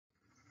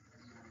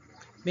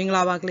မင်္ဂ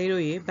လာပါကလေး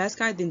တို့ရေ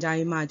Baskai သင်ကြား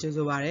ရေးမှာကြို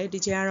ဆိုပါရစေ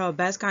Teacher ကတော့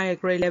Baskai ရဲ့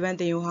Grade 11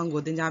 သင်ယူဟောင်း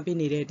ကိုသင်ကြားပေး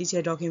နေတဲ့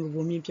Teacher ဒေါခင်ပူ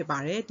ပူမြင့်ဖြစ်ပါ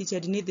တယ် Teacher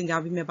ဒီနေ့သင်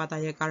ကြားပေးမယ့်ဘာသာ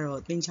ရပ်ကတော့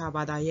သင်္ချာ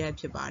ဘာသာရပ်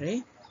ဖြစ်ပါတယ်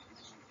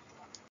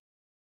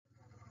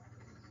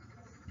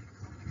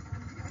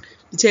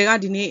Teacher က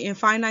ဒီနေ့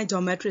infinite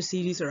geometric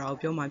series ဆိုတာကို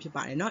ပြောမှာဖြစ်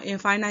ပါတယ်เนาะ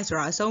infinite ဆို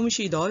တာအဆုံးမ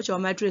ရှိသော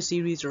geometric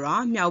series ဆိုတာ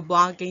မြောက်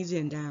ပွားကိန်းစ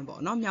ဉ်တန်းပေါ့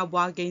เนาะမြောက်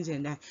ပွားကိန်းစ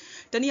ဉ်တန်း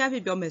တနည်းအားဖြ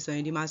င့်ပြောမယ်ဆိုရ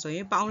င်ဒီမှာဆိုရ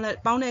င်ပေါင်း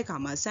တဲ့အခါ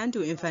မှာ sum to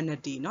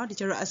infinity เนาะ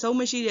Teacher ကအဆုံး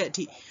မရှိတဲ့အ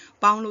ထိ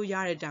ပေါင်းလို့ရ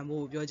တဲ့တန်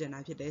ဖိုးကိုပြောချင်တာ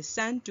ဖြစ်တယ်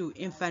sum to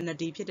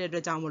infinity ဖြစ်တဲ့အတွ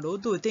က်ကြောင့်မလို့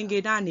သူ့သင်္ကေ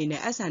တအနေ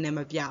နဲ့ s နဲ့မ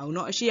ပြအောင်เน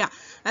าะအရှိက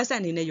s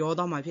အနေနဲ့ရော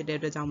သွားမှာဖြစ်တဲ့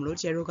အတွက်ကြောင့်မလို့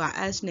Teacher တို့က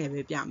s နဲ့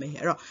ပဲပြမယ်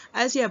အဲ့တော့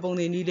s ရဲ့ပုံ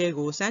သင်နည်းလေး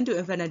ကို sum to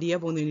infinity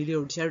ရဲ့ပုံသင်နည်းလေး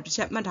ကို Teacher တို့တစ်ချ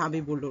က်မှတ်ထား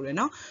ပေးဖို့လိုတယ်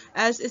เนาะ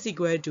s is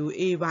equal to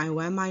a by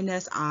 1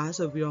 minus r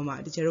ဆိုပြီးတော့မှ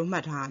Teacher တို့မှ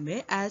တ်ထားရမ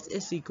ယ် s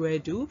is equal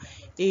to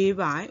a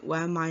by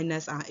 1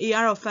 minus r a က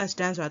တော့ first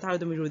term ဆိုတာသား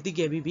တို့သမီးတို့သိ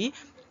ခဲ့ပြီးပြီ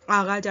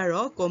r ကကြ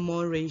တော့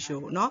common ratio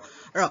เนาะ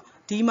အဲ့တော့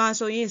ဒီမှာ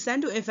ဆိုရင် sum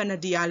to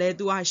infinity ကလည်း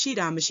သူကရှိ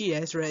တာမရှိတ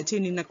ယ်ဆိုတော့အခြေ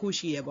အနေနှစ်ခု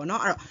ရှိရပေါ့เนา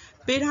ะအဲ့တော့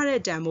ပေးထားတဲ့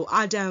တန်ဖိုး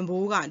r တန်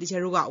ဖိုးက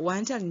Teacher တို့က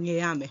1ချက်ငယ်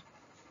ရမယ်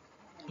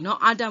เนาะ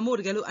r တန်ဖိုး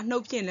တကယ်လို့အနှု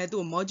တ်ဖြင့်လဲ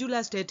သူ့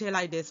modulus ထဲထည့်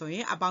လိုက်တယ်ဆိုရ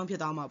င်အပေါင်းဖြစ်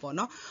သွားမှာပေါ့เ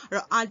นาะအဲ့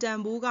တော့ r တန်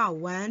ဖိုးက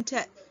1ထ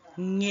က်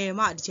ငယ်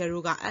မှ Teacher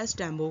တို့က s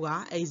တန်ဖိုးက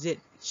exit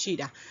ရှိ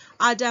တာ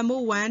r တန်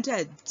ဖိုး1ထ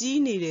က်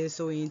ကြီးနေတယ်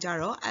ဆိုရင်ကြ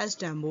တော့ s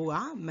တန်ဖိုးက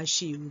မ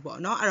ရှိဘူးပေါ့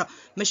เนาะအဲ့တော့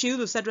မရှိဘူး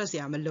ဆိုဆက်တွက်စ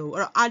ရာမလိုဘူး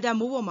အဲ့တော့ r တန်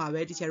ဖိုးပေါ်မှာ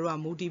ပဲ Teacher တို့က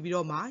မူတည်ပြီး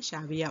တော့မှရှာ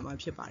ပေးရမှာ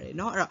ဖြစ်ပါတယ်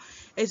เนาะအဲ့တော့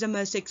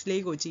example 6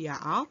လေးကိုကြည့်ရ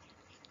အောင်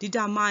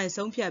determine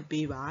ဆုံးဖြတ်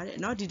ပေးပါတဲ့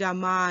เนาะ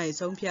determine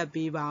ဆုံးဖြတ်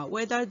ပေးပါ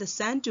whether the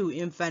sum to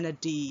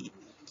infinity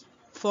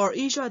for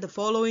each of the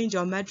following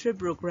geometric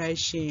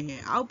progression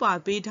အောက်ပါ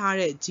ပေးထား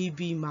တဲ့ GB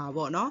မှာ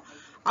ပေါ့เนาะ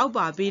အောက်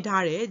ပါပေး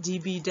ထားတဲ့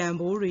GB တန်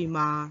ဖိုးတွေ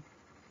မှာ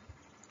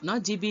เนาะ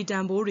GB တ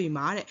န်ဖိုးတွေ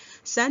မှာတဲ့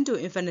sum to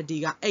infinity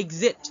က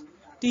exit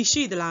တည်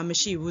ရှိသလားမ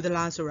ရှိဘူးသ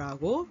လားဆိုတာ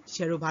ကို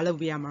Teacher တို့ဘာလုပ်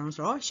ပြရမှာလဲ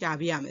ဆိုတော့ရှာ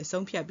ပြရမယ်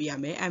ဆုံးဖြတ်ပြရ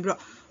မယ်အဲ့ပြီး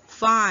တော့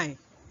find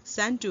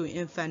sum to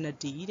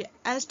infinity တဲ့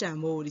s တန်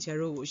ဖိုးကို Teacher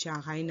တို့ကိုရှာ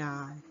ခိုင်းတာ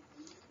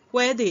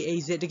where they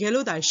exit တကယ်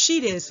လို့ဒါရှိ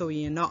တယ်ဆိုရ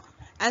င်တော့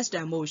s တ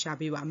န်ဖိုးကိုရှာ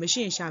ပေးပါမရှိ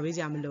ရင်ရှာပေး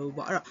ကြမလို့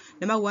ပေါ့အဲ့တော့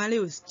နံပါတ်1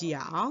လေးကိုကြည့်ရ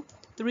အောင်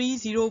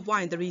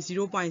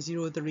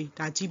30.30.03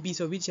 ဒါ GB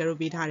ဆိုပြီး Teacher တို့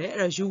ပေးထားတယ်အဲ့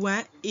တော့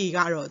u1a က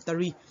တော့3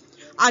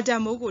 r တ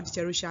န်ဖိုးကို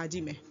Teacher တို့ရှာကြ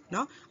ည့်မယ်เน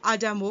าะ r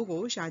တန်ဖိုး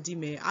ကိုရှာကြည့်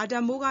မယ် r တ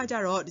န်ဖိုးကကြ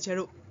တော့ Teacher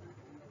တို့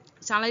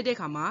ရှာလိုက်တဲ့အ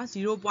ခါမှာ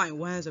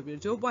 0.1 ဆိုပြီး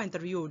 0.3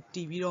 ကို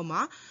တီးပြီးတော့မှ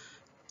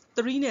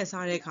3နဲ့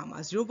စားတဲ့အခါမှာ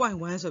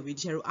 0.1 ဆိုပြီး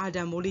Teacher တို့ r တ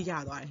န်ဖိုးလေးရ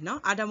သွားတယ်เนาะ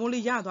r တန်ဖိုး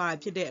လေးရသွားတာ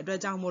ဖြစ်တဲ့အတွက်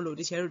ကြောင့်မို့လို့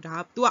Teacher တို့ဒါ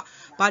तू က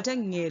ဘာထက်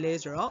ငယ်လဲ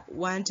ဆိုတော့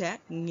1ထက်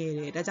ငယ်တ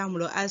ယ်ဒါကြောင့်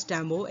မို့လို့ s တ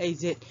န်ဖိုး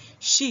exit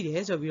ရှိတ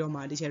ယ်ဆိုပြီးတော့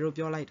မှ Teacher တို့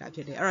ပြောလိုက်တာဖြ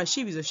စ်တယ်အဲ့တော့ရှိ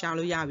ပြီဆိုရှာ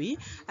လို့ရပြီ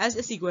s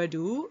is equal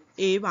to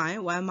a by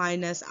 1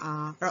 minus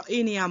r အဲ့တော့ a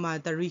နေရာမှာ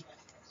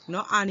3เน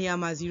าะ r နေရာ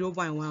မှာ 0.1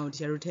 ကို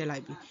Teacher တို့ထည့်လို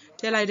က်ပြီ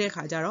ထည့်လိုက်တဲ့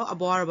ခါကျတော့အ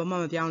ပေါ်ကတော့ဘာမှ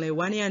မပြောင်းလဲ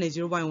1နဲ့ကနေ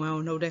 0.1 ကို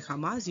နှုတ်တဲ့ခါ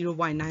မှာ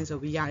 0.9 ဆို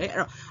ပြီးရတယ်အဲ့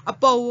တော့အ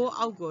ပေါ်ကို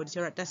အောက်ကို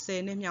Teacher တို့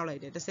10နဲ့မြှောက်လို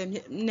က်တယ်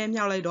10နဲ့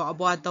မြှောက်လိုက်တော့အ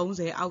ပေါ်က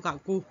30အောက်က9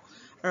အဲ့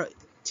တော့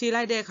ခြေ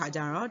လိုက်တဲ့အခါကျ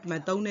တော့ဒီမှာ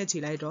3နဲ့ခြေ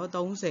လိုက်တော့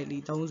30လီ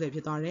30ဖြ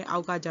စ်သွားတယ်အော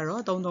က်ကကျ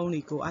တော့33လီ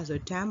9အဲ့ဆို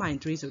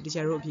10/3ဆို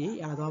Teacher တို့အဖြစ်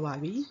ရသွားပါ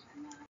ပြီ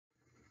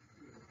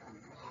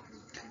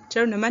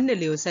ကျွန်တော်နံပါတ်2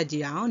လေးကိုဆက်ကြ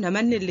ည့်အောင်နံ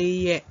ပါတ်2လေး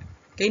ရဲ့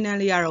ကိန်းတန်း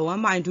လေးကတော့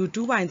 1/2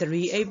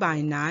 2/3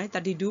 8/9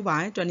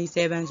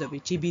 32/27 ဆို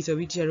ပြီး GB ဆို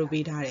ပြီး Teacher တို့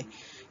ပေးထားတယ်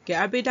ကဲ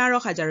အပေးထား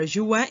တော့ခါကျတော့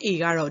U1A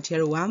ကတော့ Teacher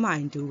တို့ 1/2 ပဲ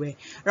အဲ့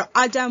တော့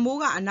အာတန်မိုး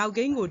ကအနောက်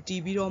ကိန်းကို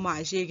တီးပြီးတော့မှ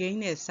အရှေ့ကိန်း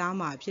နဲ့စား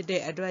မှာဖြစ်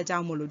တဲ့အတွက်ကြော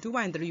င့်မို့လို့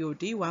 2/3 ကို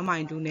တီး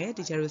 1/2 နဲ့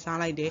Teacher တို့စား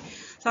လိုက်တယ်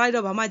စားလိုက်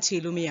တော့ဘာမှခြေ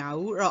လို့မရ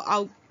ဘူးအဲ့တော့အော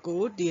က်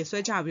ကိုဒီဆွဲ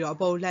ချပြီးတော့အ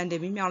ပေါ်လှန်တ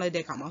င်ပြီးမြောက်လိုက်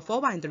တဲ့အခါမှာ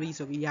 4/3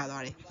 ဆိုပြီးရ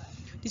သွားတယ်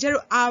Teacher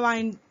တို့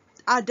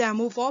အာတန်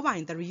မိုး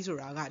 4/3 ဆို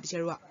တာက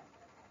Teacher တို့က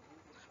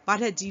ဘာ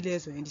ထက်ကြီးလဲ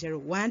ဆိုရင် Teacher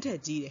တို့1ထက်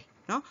ကြီးတယ်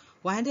เนาะ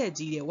1ထက်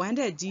ကြီးတယ်1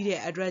ထက်ကြီးတဲ့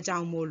အတွက်ကြော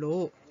င့်မို့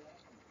လို့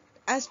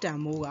s တန်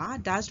မိုးက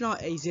does not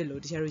exist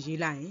လို့ Teacher တို့ရေး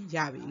လိုက်ရင်ရ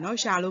ပြီเนาะ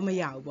ရှာလို့မ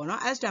ရဘူးပေါ့เนาะ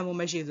s တန်မိုး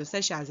မရှိဆိုဆ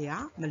က်ရှာစရာ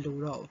မလို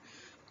တော့ဘူး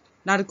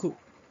နောက်တစ်ခု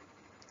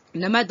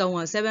နံပါတ်3က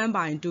 7/2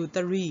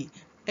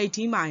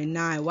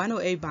 18/9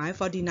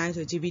 108/49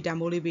 ဆို GB တန်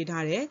ဖိုးလေးပေး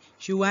ထားတယ်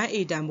U1A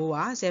တန်ဖိုးက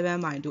 7/2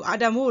 r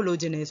တန်ဖိုးကိုလို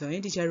ချင်နေဆိုရ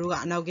င် Teacher တို့က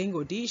အနောက်ကိန်း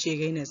ကိုတီးအရှေ့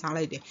ကိန်းနဲ့စား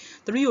လိုက်တယ်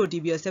3ကို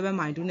တီးပြီးတော့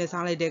 7/2 နဲ့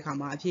စားလိုက်တဲ့အခါ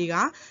မှာအဖြေက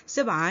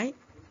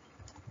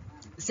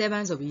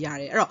 6/7 ဆိုပြီးရ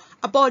တယ်အဲ့တော့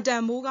အပေါ်တ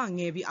န်မိုးကင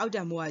ယ်ပြီးအောက်တ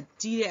န်မိုးက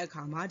ကြီးတဲ့အ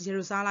ခါမှာ Teacher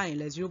တို့စားလိုက်ရင်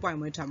လည်း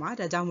 0.1 ထပ်မှာ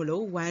ဒါကြောင့်မ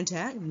လို့1ထ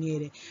က်ငယ်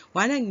တယ်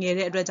1ထက်ငယ်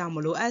တဲ့အတွက်ကြောင့်မ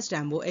လို့ s တ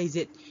န်မိုး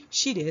exit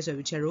ရှိတယ်ဆို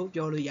ပြီး Teacher တို့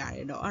ပြောလို့ရတ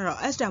ယ်เนาะအဲ့တော့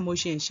s တန်မိုး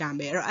ရှင်ရှာမ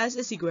ယ်အဲ့တော့ s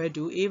is equal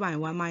to a by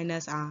 1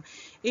 minus r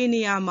a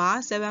နေရာမှာ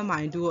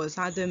 7/2 ကိုအ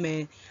စားသွင်းမ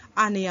ယ်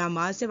r နေရာ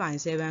မှာ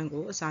 6/7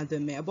 ကိုအစားသွ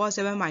င်းမယ်အပေါ်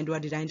 7/2 က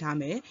ဒီတိုင်းထား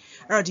မယ်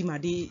အဲ့တော့ဒီမှာ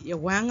ဒီ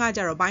1ကကြ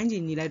တော့ပိုင်းချီ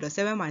ညီလိုက်တော့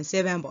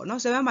 7/7 ပေါ့เนาะ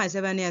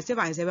 7/7 နဲ့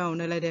 6/7 ကို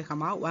နှုတ်လိုက်တဲ့အခါ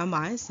မှာ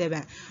 1/7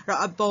 အဲ့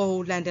တော့အပေါ်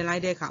လှန်တင်လို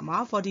က်တဲ့အခါမှာ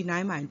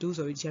 49/2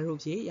 ဆိုပြီး Teacher တို့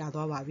ဖြေရ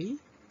သွားပါပြီ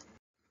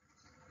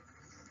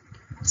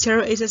Teacher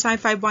တို့ exercise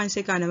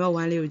 5.6 ကနံပါတ်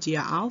1လေးကိုကြည့်ရ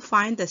အောင်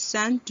find the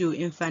sum to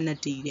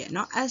infinity တဲ့เน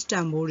าะ s တ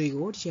န်ဖိုးတွေ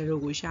ကို Teacher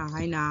တို့ကိုရှာ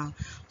ခိုင်းတာ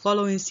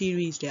following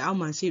series တဲ့အောက်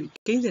မှာ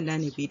ကိန်းစဉ်တ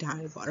န်းတွေပေးထား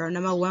တယ်ပေါ့အဲ့တော့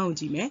နံပါတ်1ကို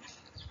ကြည့်မယ်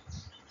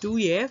 2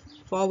 ရဲ့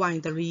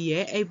 4/3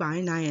 ရဲ့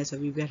 8/9 ရဲ့ဆို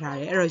ပြီးပြထား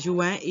တယ်အဲ့တော့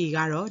U1A က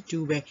တော့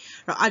2ပဲအဲ့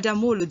တော့ atom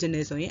ကိုလိုချင်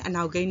နေဆိုရင်အ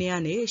နောက်ကိန်းထဲက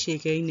နေရှေ့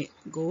ကိန်းနဲ့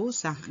ကို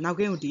စားအနောက်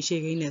ကိန်းကိုဒီ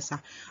ရှေ့ကိန်းနဲ့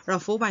စားအဲ့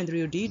တော့ 4/3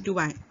 ကိုဒီ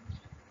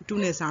2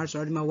နဲ့စားဆို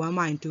တော့ဒီမှာ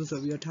 1/2 ဆို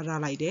ပြီးတော့ထား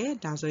လိုက်တယ်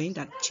ဒါဆိုရင်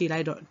ဒါခြေလို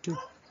က်တော့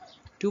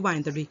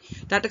2/3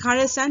ဒါတခါတ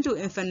ည်း sum to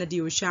infinity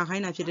ကိုရှာခို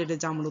င်းတာဖြစ်တဲ့အတွ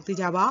က်ကြောင့်မလို့သိ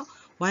ကြပါ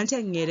1ချ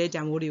က်ငယ်တဲ့တ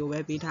န်ဖိုးတွေကိုပဲ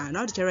ပေးထားတယ်เน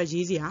าะတကယ်တော့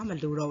ရေးစရာမ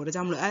လိုတော့ဘူးဒါ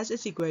ကြောင့်မလို့ s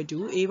is equal to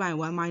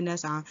a/1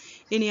 minus r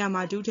အနေရာ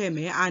မှာ2ထည့်မ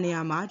ယ် r နေ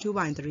ရာမှာ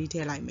 2/3 ထ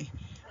ည့်လိုက်မယ်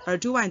အဲ့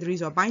တော့ 2/3 ဆို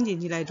တော့ပိုင်းခြေ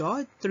ညှိလိုက်တော့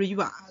 3/3 တွေက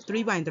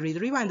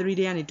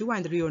နေ 2/3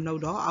 ကိုနှု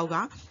တ်တော့အောက်က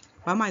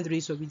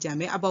 1/3 ဆိုပြီးကြံ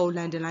မယ်အပေါ်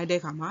လှန်တင်လိုက်တဲ့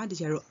အခါမှာဒီ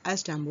ကျတော့ s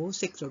တန်ဖိုး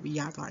6ဆိုပြီး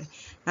ရသွားတယ်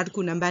နောက်တစ်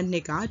ခုနံပါတ်2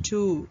က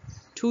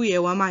2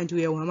ရဲ့ 1/2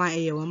 ရဲ့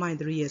 1/8 ရဲ့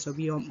 1/3 ရဲ့ဆို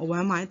ပြီးတော့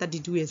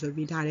 1/32 ရဲ့ဆို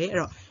ပြီးထားတယ်အဲ့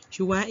တော့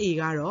U1A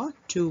ကတော့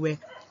2ပဲ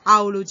အော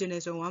က်လိုချင်တ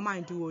ယ်ဆို1/2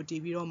 ကို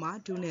တီးပြီးတော့မှ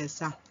2နဲ့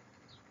စား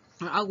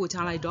အောက်ကိုချ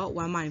လိုက်တော့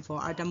 1/4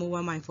 atom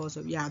 1/4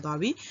 ဆိုပြီးရသွား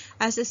ပြီ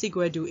s is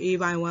equal to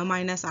a/1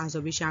 minus r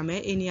ဆိုပြီးရှာမ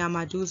ယ် a နေရာ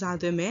မှာ2စား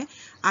သွင်းမယ်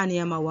r နေ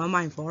ရာမှာ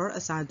 1/4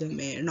 အစားသွင်း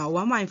မယ်เนาะ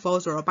 1/4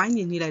 ဆိုတော့ပိုင်း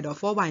ညှိညှိလိုက်တော့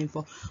 4/4 တွေ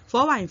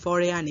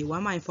ကနေ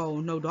 1/4 ကို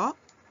နှုတ်တော့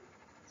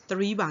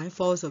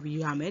 3/4 ဆိုပြီး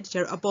ရမယ်တက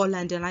ယ်အပေါ်လှ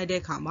န်တင်လိုက်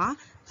တဲ့အခါမှာ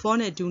4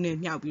နဲ့2နဲ့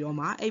မြောက်ပြီးတော့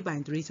မှ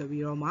 8/3 ဆို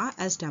ပြီးတော့မှ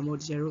s တန်ဖိုး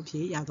တကယ်လို့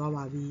ဖြေရသွား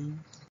ပါပြီ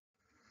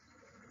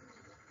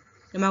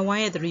နံပါတ်1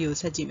ရဲ့3ကို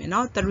ဆက်ကြည့်မယ်เน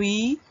าะ3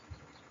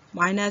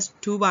 minus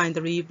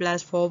 2/3 plus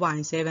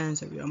 4/7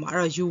 ဆိုပြီးတော့မှအဲ့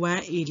တော့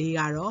U1A လေး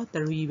ကတော့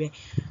3ပဲ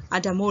အ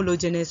တမို့လို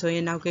ချင်နေဆိုရ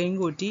င်နောက်ကိန်း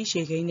ကိုတီး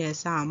ရှေ့ကိန်းနဲ့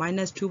စ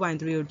minus 2/3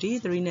 ကိုတီး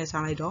3နဲ့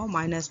စားလိုက်တော့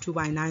minus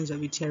 2/9 ဆို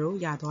ပြီးချေလို့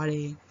ရသွားတ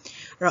ယ်အဲ့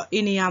တော့ A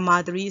နေရာမှာ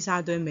3အ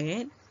စားသွင်းမယ်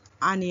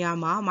R နေရာ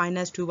မှာ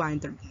minus 2/9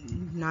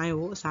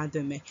 ကိုအစားသွ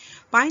င်းမယ်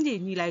ပိုင်းခြေ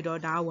ညှိလိုက်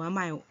တော့ဒါ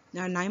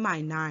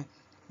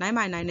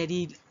9/9 နဲ့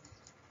ဒီ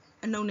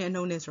အနှုတ်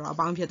နဲ့ဆိုတော့အ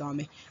ပေါင်းဖြစ်သွားမ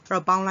ယ်အဲ့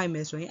တော့ပေါင်းလိုက်မ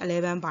ယ်ဆိုရင်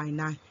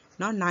 11/9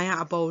 เนาะ9က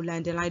အပေါ်လှ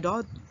န်တင်လိုက်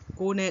တော့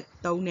9နဲ့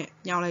3နဲ့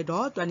ညှောက်လိုက်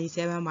တော့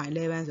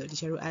 27/11 ဆိုဒီ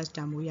ချေတို့ s တ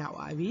န်ဖိုးရ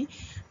ပါပြီ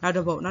နောက်တ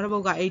စ်ပုတ်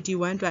က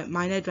 81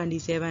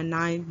 27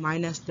 9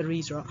 minus 3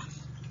 ဆိုတော့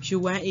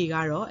U1A က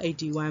တော့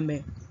81ပဲ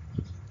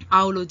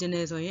အောက်လိုချင်တ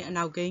ယ်ဆိုရင်အ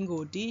နောက်ကိန်း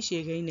ကိုတီး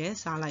ရှေ့ကိန်းနဲ့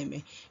စားလိုက်မ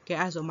ယ်ကဲ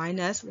အဲ့ဆို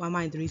minus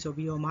 1/3 ဆို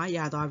ပြီးတော့မှရ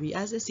သွားပြီ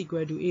s is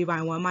equal to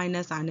a/1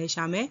 minus r နဲ့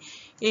ရှာမယ်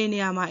a နေ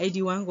ရာမှာ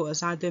81ကိုအ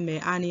စားသွင်းမ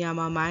ယ် r နေရာ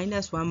မှာ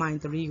minus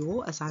 1/3 ကို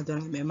အစားသွ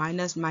င်းလိုက်မယ်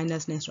minus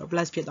နဲ့ဆိုတော့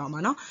plus ဖြစ်သွားမှာ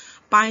เนาะ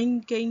ပိုင်း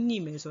ကိန်းညှိ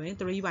မယ်ဆိုရင်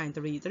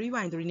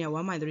 3/3 နဲ့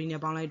 1/3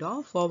 နဲ့ပေါင်းလိုက်တော့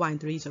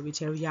 4/3 ဆိုပြီး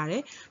ချေလို့ရတ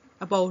ယ်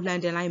အပေါ်လှန်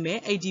တင်လိုက်မယ်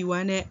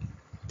81နဲ့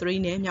3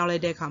နဲ့မြောက်လို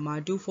က်တဲ့အခါမှာ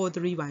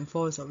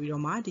 243/4 ဆိုပြီး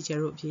တော့မှဒီချေ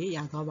တို့အဖြစ်ရ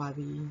သွားပါ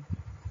ပြီ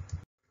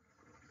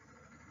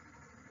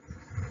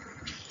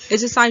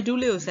exercise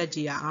 2လေးကိုဆက်ကြ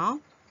ည့်ရအောင်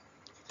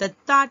the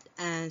third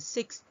and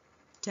sixth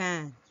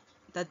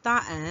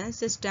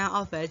term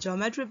of a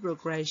geometric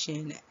progression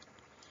နဲ့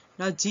เ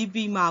นาะ GP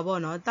မှာပေါ့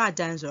เนาะ third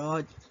term ဆို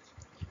တော့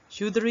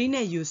U3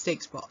 နဲ့ U6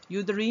 ပေါ့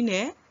U3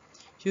 နဲ့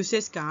U6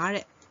 က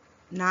တဲ့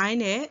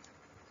9နဲ့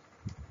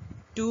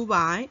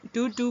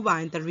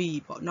2/3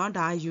ပေါ့เนาะ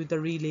ဒါ U3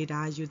 လေး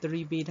ဒါ U3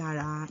 ပေးထား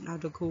တာနော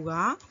က်တစ်ခုက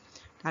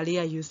ဒါလေး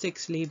က U6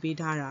 လေးပေး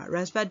ထားတာ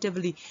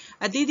respectively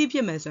အသီးသီးဖြ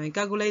စ်မယ်ဆိုရင်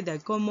calculate the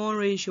common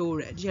ratio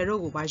တဲ့ဒီ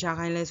တို့ကိုဘာရှာ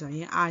ခိုင်းလဲဆိုရ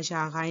င် R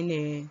ရှာခိုင်းတ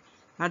ယ်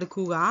နောက်တစ်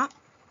ခုက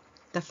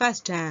the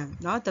first term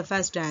เนาะ the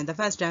first term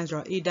ဆို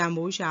တော့ A တန်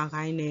ဖိုးရှာ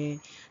ခိုင်းတယ်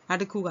နော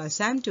က်တစ်ခုက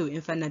sum to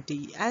infinity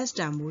S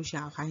တန်ဖိုး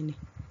ရှာခိုင်းတယ်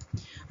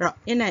အဲ့တော့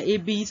in and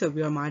AB ဆို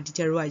ပြီးတော့မှဒီ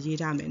ကျတို့ကရေး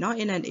ထားမယ်เนาะ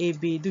in and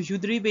AB သူ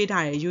U3 ပေး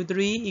ထားတယ် U3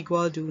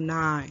 equal to 9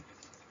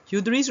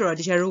 U3 ဆိုတော့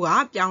ဒီကျတို့က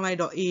ပြောင်းလိုက်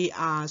တော့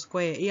AR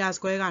square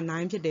က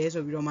9ဖြစ်တယ်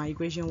ဆိုပြီးတော့မှ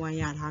equation 1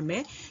ရထားမ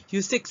ယ်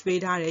U6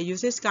 ပေးထားတယ်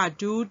U6 က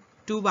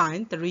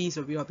2/3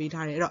ဆိုပြီးတော့ပေး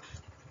ထားတယ်အဲ့တော့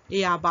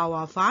AR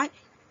power 5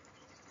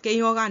ကိန်း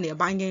ရောကနေအ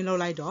ပိုင်းကိန်းလော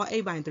က်လိုက်တော့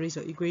 8/3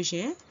 ဆို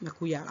equation နှစ်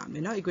ခုရလာမ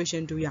ယ်เนาะ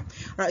equation 2ရအဲ့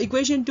တော့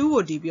equation 2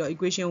ကိုတီးပြီးတော့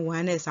equation 1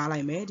နဲ့စားလို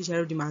က်မယ်ဒီကျ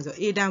တို့ဒီမှာဆို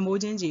A တန်ဖိုး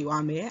ချင်းကြည်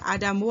သွားမယ် R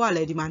တန်ဖိုးကလ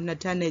ည်းဒီမှာ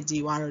2ထပ်နဲ့ကြ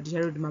ည်သွားတော့ဒီကျ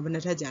တို့ဒီမှာဘယ်နှ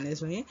စ်ထပ်ကျန်လဲ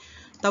ဆိုရင်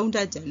3ထ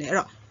ပ်ကျန်တယ်အဲ့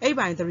တော့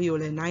 8/3 ကို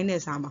လည်း9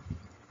နဲ့စားမှာ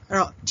အဲ့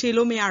တော့ခြေ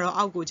လို့မရတော့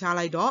အောက်ကိုချ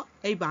လိုက်တော့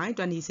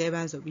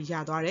 8/27 ဆိုပြီးရ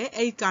သွားတယ်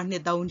8က2 3ထ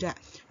ပ်27က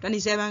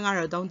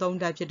တော့3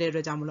ထပ်ဖြစ်တဲ့အတွ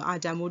က်ကြောင့်မလို့ R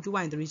တန်ဖိုး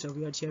 2/3 ဆို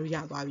ပြီးတော့ခြေလို့ရ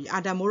သွားပြီ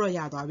R တန်ဖိုးတော့ရ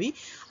သွားပြီ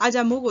R တ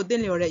န်ဖိုးကိုသ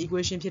င့်လျော်တဲ့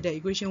equation ဖြစ်တဲ့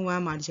equation 1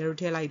မှာခြေလို့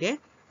ထည့်လိုက်တယ်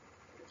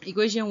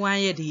equation 1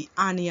ရဲ့ဒီ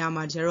r နေရာ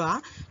မှာကျတော့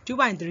 2/3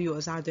 ကို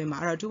အစားသွင်းမှာ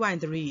အဲ့တော့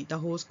 2/3 the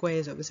whole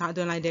square ဆိုပြီးအစား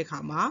သွင်းလိုက်တဲ့အခါ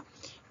မှာ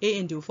a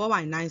into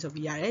 4/9 ဆို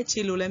ပြီးရတယ်ခြေ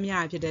လို့လည်းမရ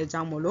ဖြစ်တဲ့အ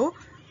ကြောင်းမို့လို့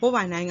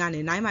4/9 ကနေ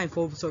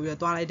 9/4 ဆိုပြီးတော့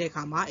သွားလိုက်တဲ့အ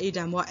ခါမှာ a တ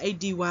န်ဖိုးက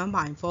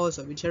 81/4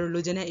 ဆိုပြီးကျတော့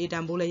လိုချင်တဲ့ a တ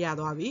န်ဖိုးလည်းရ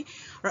သွားပြီ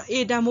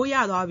အဲ့တော့ a တန်ဖိုးရ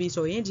သွားပြီ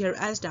ဆိုရင်ကျတော့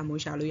s တန်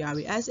ဖိုးရှာလို့ရ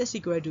ပြီ s is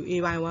equal to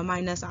a/1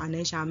 minus r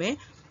နဲ့ရှာမယ်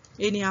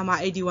A နေရာမှာ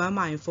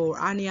 81/4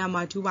 R နေရာ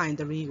မှာ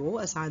 2/3 ကို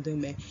အစားသွ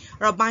င်းမယ်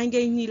အဲ့တော့ပိုင်း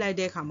ကိန်းညှိလိုက်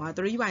တဲ့အခါမှာ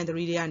 3/3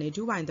 တွေကနေ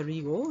 2/3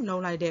 ကိုနှု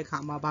တ်လိုက်တဲ့အခါ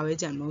မှာဘာပဲ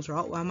ကျန်လို့ဆို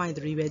တော့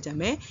 1/3 ပဲကျန်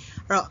မယ်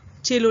အဲ့တော့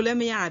ခြေလို့လည်း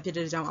မရတာဖြစ်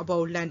တဲ့အကြောင်းအ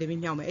ပေါ်လှန်တင်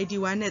ပြီးမြောက်မယ်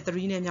81နဲ့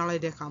3နဲ့မြောက်လို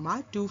က်တဲ့အခါမှာ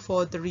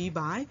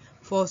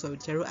 243/4 ဆို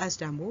ကျတော့ s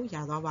တန်ဖို့ရ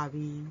သွားပါ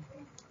ပြီ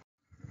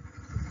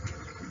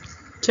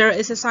ကျတော့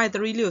exercise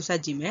 3လေးကိုဆ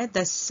က်ကြည့်မယ်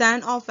the sum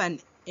of an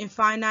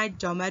infinite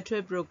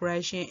geometric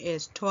progression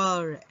is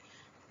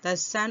 12 the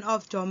sum of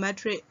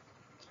geometric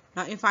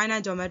now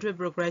infinite geometric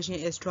progression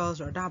is 12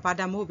 ဆိုတော့ဒါဘာ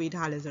တန်ဖိုးပေး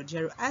ထားလဲဆိုတော့ကျ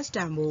တို့ s တ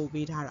န်ဖိုး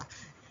ပေးထားတာ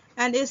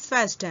and its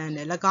first term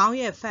နဲ့၎င်း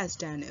ရဲ့ first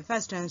term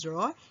ဆို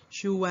တော့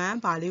u1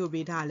 ဘာလေးကို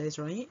ပေးထားလဲ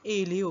ဆိုတော့ a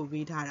လေးကို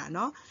ပေးထားတာเน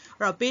าะ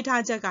အဲ့တော့ပေး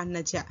ထားချက်ကနှ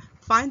စ်ချက်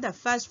find the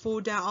first four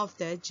term of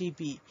the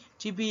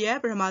gp ရဲ့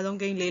ပထမဆုံး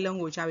ကိန်းလေးလုံး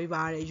ကိုရှာပေး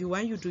ပါရတယ်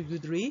u1 u2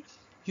 u3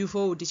 u4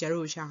 ကိုတခြား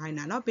တို့ရှာခိုင်း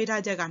တာเนาะပေး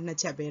ထားချက်ကနှစ်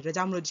ချက်ပဲဒါ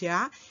ကြောင့်မလို့ချက်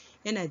က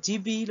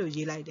gp လို့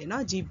ရေးလိုက်တယ်เนา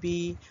ะ gp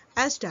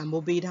s တန်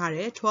ဖိုးပေးထားတ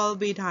ယ်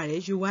12ပေးထားတယ်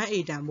u1 a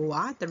တန်ဖိုးက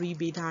3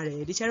ပေးထားတယ်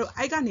ဒီချက်တို့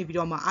အဲ့ကနေပြီး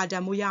တော့မှ r တ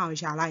န်ဖိုးရအောင်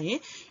ရှာလိုက်ရင်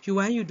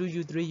u1 u2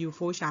 u3 u4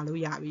 ရှာလို့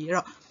ရပြီအဲ့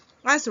တော့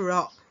အဲ့ဆို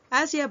တော့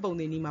s ရဲ့ပုံ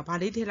သင်နည်းမှာဘာ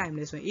လေးထည့်လိုက်မ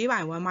လဲဆိုရင် a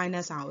by 1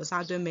 minus r ကိုအ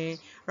စားသွင်းမယ်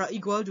အဲ့တော့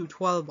equal to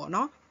 12ပေါ့เน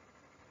าะ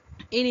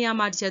a နေရာ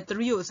မှာဒီချက်3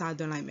ကိုအစား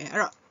သွင်းလိုက်မယ်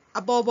အဲ့တော့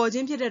အပေါ်ချ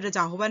င်းဖြစ်တဲ့အတွက်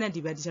ကြောင့်ဟိုဘက်နဲ့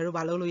ဒီဘက်ဒီချက်တို့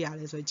ဘာလုပ်လို့ရ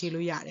လဲဆိုခြေ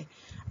လို့ရတယ်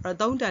အဲ့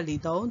တော့3တက်လီ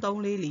3 3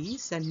လေးလီ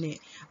စနစ်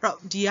အဲ့တော့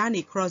ဒီက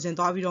နေ crossing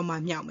သွားပြီးတော့မှ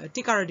မြောက်မယ်တ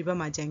စ်ကတော့ဒီဘက်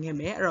မှာကျန်ခဲ့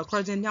မယ်အဲ့တော့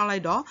crossing မြောက်လို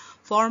က်တော့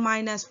4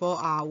 minus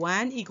 4r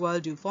 1 equal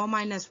to 4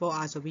 minus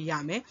 4r ဆိုပြီးရ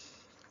မယ်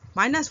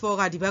minus 4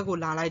ကဒီဘက်ကို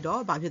လာလိုက်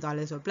တော့ဘာဖြစ်သွား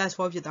လဲဆို plus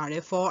 4ဖြစ်သွားတ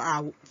ယ်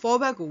 4r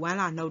 4ဘက်ကို1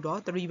လာနှုတ်တော့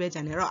3ပဲကျ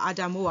န်တယ်အဲ့တော့ r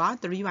တန်ဖိုးက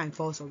3 by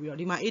 4ဆိုပြီးတော့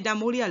ဒီမှာ a တန်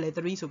ဖိုးလေးကလည်း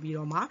3ဆိုပြီး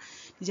တော့မှ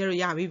ဒီကျတော့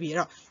ရပြီအဲ့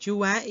တော့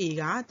u1a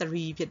က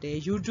3ဖြစ်တယ်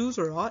u2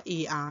 ဆိုတော့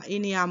ar a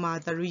နေရာမှာ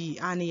3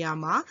 r နေရာ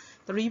မှာ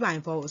3 by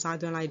 4ကိုအစား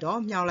သွင်းလိုက်တော့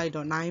မြောက်လိုက်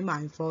တော့9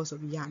 by 4ဆို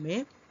ပြီးရမ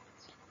ယ်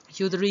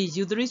u3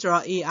 ဆို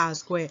တော့ ar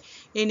square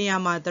a နေရာ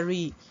မှာ3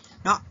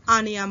เนาะ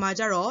r နေရာမှာ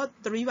ကျတော့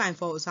3 by 4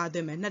ကိုအစားသွ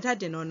င်းမယ်နှစ်ထပ်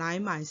တင်တော့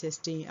9 by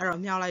 16အဲ့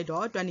တော့မြောက်လိုက်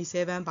တော့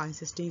27 by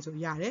 16ဆို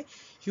ရတယ်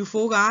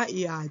u4 က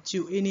ar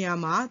cube a နေရာ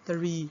မှာ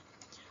3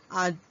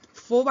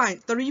 4 by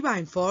 3 by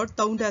 4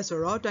 3တက်ဆို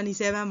တော့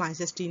27 by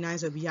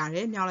 69ဆိုပြီးရတ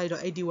ယ်မြောက်လိုက်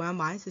တော့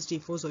81 by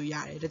 64ဆိုရ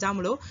တယ်ဒါကြောင့်မ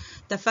လို့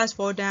the first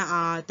four term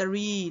are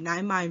 3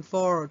 9 by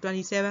 4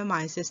 27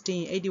 by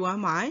 16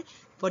 81 by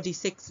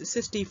 46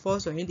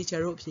 64ဆိုရင်ဒီချ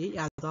က်တို့အဖြစ်ရ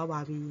သွား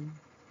ပါပြီ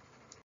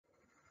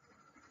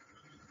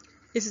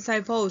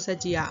exercise 4ကိုဆက်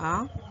ကြည့်ရအော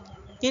င်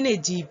in a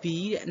gp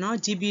တဲ့เนาะ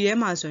gp ထဲ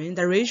မှာဆိုရင်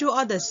the ratio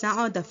of the sum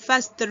of the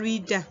first 3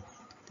 term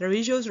the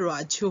ratio ဆိုတော့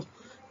အချိုး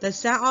the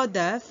sum of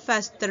the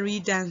first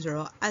 3 term ဆို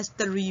တော့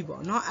s3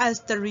 ပေါ့เนาะ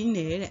s3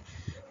 နဲ့တဲ့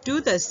to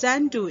the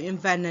sum to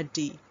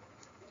infinity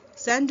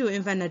ဆို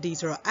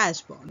တော့ s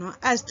ပေါ့เนาะ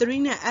s3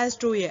 နဲ့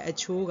s2 ရဲ့အ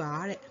ချိုးက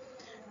တဲ့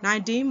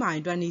19 by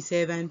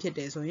 27ဖြစ်တ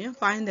ယ်ဆိုရင်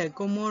find the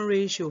common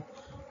ratio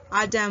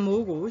အာတန်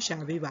မိုးကိုရှာ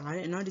ပေးပါ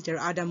တဲ့เนาะဒီကျ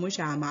တော့အာတန်မိုး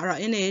ရှာမှာအဲ့တော့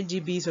in a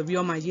gp ဆိုပြီး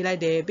တော့မှရေးလို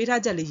က်တယ်ပေး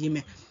ထားချက်လေးရေးမ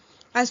ယ်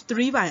s3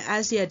 by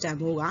s ရဲ့တန်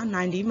မိုးက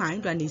19 by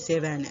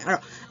 27နဲ့အဲ့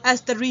တော့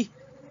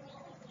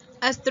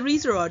s3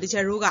 ဆိုတော့ဒီချ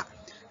က်တို့က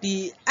ဒီ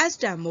s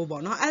တန်မိုး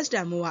ပေါ့เนาะ s တ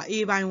န်မိုးက a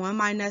by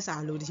 1 minus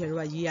r လို့ဒီချက်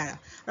တို့ကရေးရတာ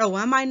အဲ့တော့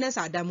1 minus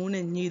r တန်မိုး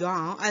နဲ့ညီသွား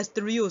အောင် s3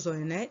 ကိုဆိုရ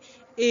င်လည်း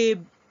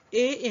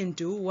a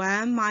into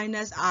 1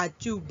 minus r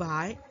cube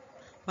by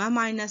 1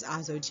 minus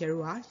r ဆိုချေ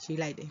တို့ကရေး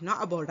လိုက်တယ်เนาะ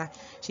အပေါ်တိုင်း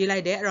ရေးလို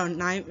က်တယ်အဲ့တော့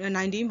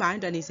19 by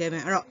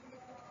 27အဲ့တော့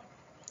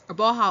အ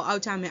ပေါ်ဟာအော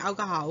က်ချမယ်အောက်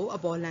ကဟာကိုအ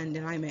ပေါ်လန်တ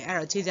င်လိုက်မယ်အဲ့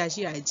တော့ခြေစရာ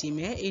ရှိတာကြည့်မ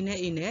ယ် a နဲ့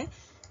a နဲ့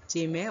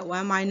ခြေမယ်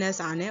1 minus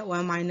r နဲ့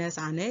1 minus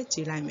r နဲ့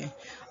ခြေလိုက်မယ်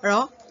အဲ့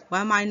တော့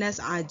1 minus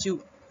r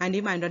cube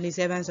 19 by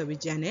 27ဆို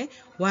ပြီးကျန်တယ်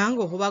1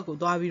ကိုဟိုဘက်ကို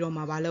သွားပြီးတော့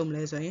မှမလုပ်မ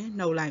လဲဆိုရင်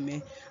နှုတ်လိုက်မ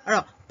ယ်အဲ့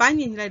တော့ပိုင်း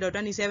ညင်လိုက်တော့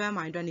27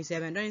 by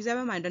 27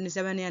 27 by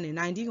 27နဲ့ကနေ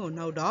19ကို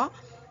နှုတ်တော့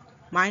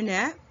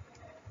minus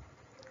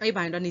 8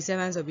 by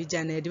 27ဆိုပြီးကျ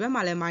န်တယ်ဒီဘက်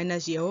မှာလည်း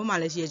minus ရှိရဟိုမှာ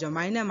လည်းရှိရကြော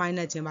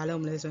minus ချင်းဘာလု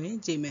ပ်မလဲဆိုရင်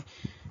ကြည့်မယ်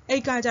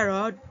8ကကြ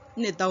တော့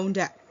2 3တ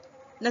က်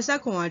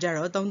29ကကြ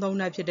တော့3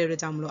 3တက်ဖြစ်တဲ့အတွ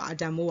က်ကြောင့်မလို့အ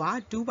တန်မိုးက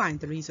2 by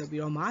 3ဆို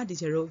ပြီးတော့မှဒီ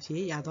ချေတို့အဖြ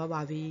စ်ရသွား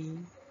ပါပြီ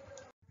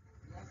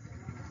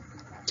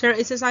ချေ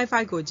exercise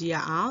 5ကိုကြည့်ရ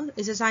အောင်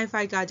exercise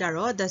 5ကကြ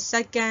တော့ the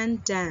second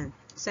term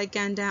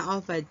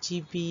of a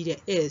gp တဲ့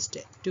is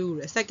တဲ့2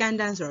တဲ့ second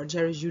term ဆိုတော့ကျ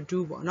တော့ u2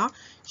 ပေါ့နော်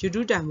u2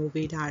 တန်ဖိုး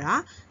ပေးထားတာ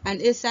and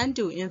is sum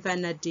to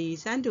infinity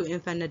so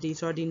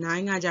တော့ဒီ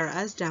9ကကျတော့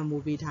s တန်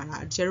ဖိုးပေးထားတာ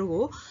ကျတော့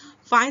ကို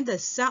find the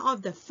sum of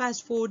the first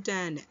four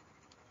term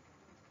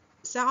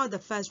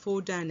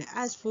နဲ့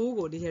s4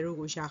 ကိုဒီကျတော့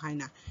ကိုရှာခိုင်း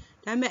တာဒါ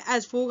ပေမဲ့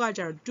s4 က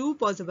ကျတော့ two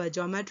possible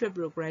geometric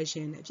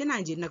progression နဲ့ဖြစ်နို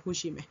င်ခြေနှစ်ခု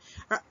ရှိမယ်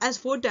အဲ့တော့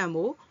s4 တန်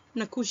ဖိုး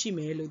နှစ်ခုရှိမ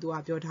ယ်လို့သူက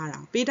ပြောထားတာ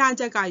ပေးထား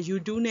ချက်က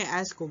u2 နဲ့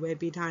s ကိုပဲ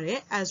ပေးထားတယ်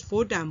s4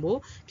 တန်ဖိုး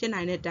ဖြစ်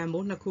နိုင်တဲ့တန်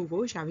ဖိုးနှစ်ခု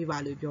ကိုရှာပြပါ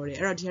လို့ပြောတယ်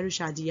အဲ့တော့ဒီလို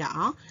ရှာကြည့်ရ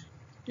အောင်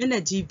နည်းန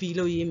ည်း gp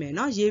လို့ရေးမယ်เ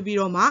นาะရေးပြီး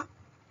တော့မှ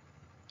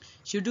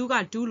u2 က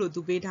2လို့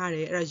သူပေးထားတ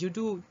ယ်အဲ့တော့ u2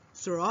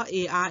 ဆိုတော့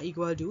ar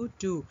equal to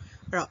 2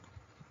အဲ့တော့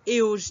a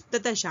ကိုတ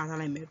က်တက်ရှာထား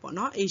လိုက်မယ်ပေါ့เ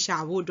นาะ a ရှာ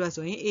ဖို့အတွက်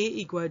ဆိုရင် a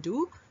equal to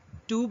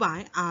 2 by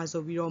r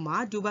ဆိုပြီးတော့မှ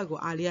2ဘက်ကို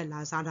r လေးက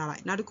လာစားထားလို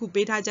က်နောက်တစ်ခု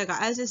ပေးထားချက်က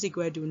s is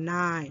equal to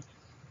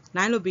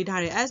 9လို့ပေး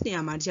ထားတယ် s နေ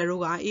ရာမှာဒီ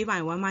တို့က a by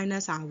 1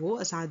 minus r ကို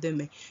အစားသွင်း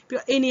မယ်ပြီး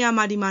တော့ a နေရာ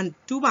မှာဒီမှာ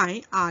2 by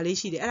r လေး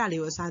ရှိတယ်အဲ့ဒါ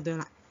လေးကိုအစားသွင်း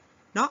လိုက်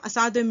เนาะအ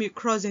စားသွင်းပြီး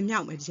crossing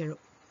မြောက်မယ်ဒီ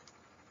တို့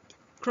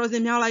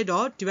crossing မြောက်လိုက်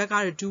တော့ဒီဘက်က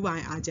2 by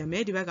r ကျန်မ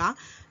ယ်ဒီဘက်က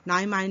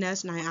9 minus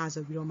 9r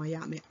ဆိုပြီးတော့မှရ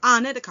မယ် r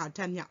နဲ့တခါထ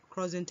ပ်မြောက်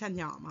crossing ထပ်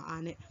မြောက်အောင်ပါ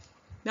r နဲ့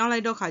မြောက်လို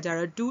က်တော့ခါကျ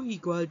တော့2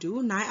 equal to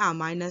 9r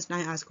minus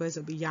 9r square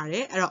ဆိုပြီးရတ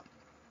ယ်အဲ့တော့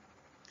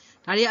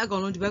ဒါတွေအကု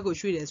န်လုံးဒီဘက်ကို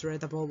ရွှေ့တယ်ဆိုတဲ့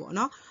သဘောပေါ့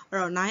နော်အဲ့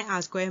တော့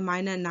 9r square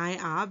minus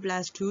 9r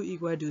plus 2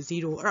 equal to 0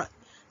အဲ့တော့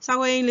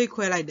Sawing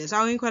liquid like this.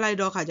 Sawing like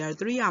dog hajar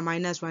 3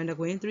 minus 1 the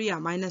queen, 3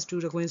 minus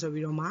 2 the queen so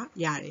we don't ma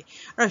yare.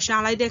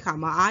 Shall like the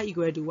comma r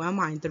equal to 1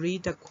 minus 3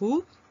 the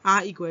coup,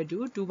 r equal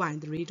to 2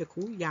 minus 3 the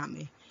coup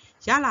yame.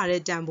 Yala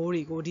red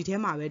jambori go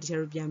detema red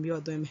cherubim bio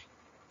them.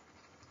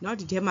 Not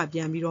detema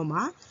biambiro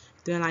ma.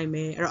 Then like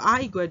me, r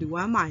equal to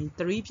 1 minus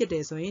 3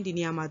 pieces so in the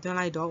then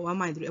like dog 1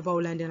 minus 3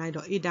 about land and like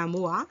dog 8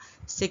 more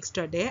 6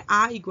 day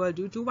r equal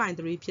to 2 minus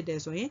 3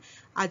 pieces so in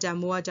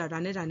ajamoa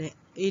jarane and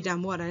 8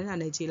 more than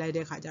an h like the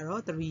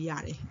hajaro 3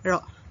 yare.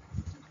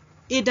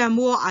 8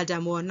 more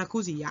ajamo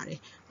nakuzi yare.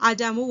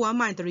 Ajamo 1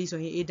 minus 3 so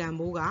in 8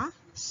 more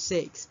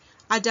 6.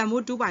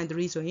 Ajamo 2 minus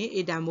 3 so in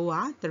 8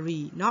 more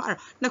 3. No,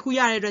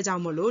 nakuyare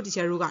rajamolo, the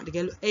cheruga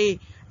a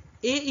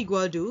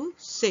equal to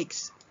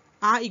 6.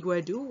 R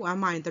equal to 1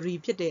 minus 3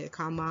 ဖြစ်တဲ့အ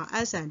ခါမှာ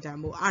S and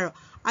Damo အဲ့တော့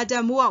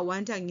Adamo က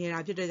 1 တက်ငယ်တာ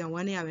ဖြစ်တဲ့ကြောင့်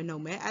 1 နဲ့ရပဲနှု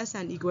တ်မယ် S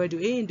and equal to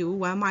A into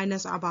 1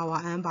 minus R power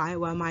n by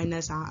 1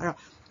 minus R အဲ့တော့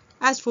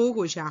S4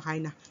 ကိုရှာခို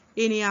င်းတာ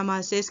A နေရာမှာ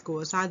 6 ကို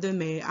အစားသွင်း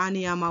မယ် R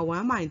နေရာမှာ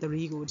 1 minus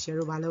 3ကိုဒီ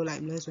လိုဘာလုပ်လို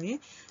က်မလဲဆိုရင်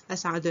အ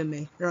စားသွင်းမ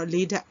ယ်အဲ့တော့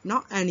 4 တက်เนา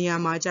ะ N နေရာ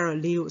မှာကျတော့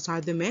 4ကိုအ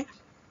စားသွင်းမယ်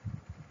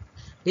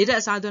 4 တက်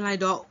အစားသွင်းလို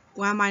က်တော့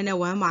 1 minus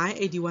 1 by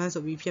 81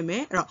ဆိုပြီးဖြစ်မ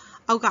ယ်အဲ့တော့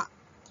အောက်က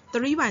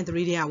3 by 3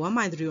တွေက1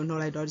 by 3ကိုနှု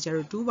တ်လိုက်တော့ကျ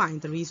တော့2 by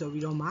 3ဆို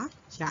ပြီးတော့မှ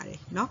ရတယ်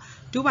เนาะ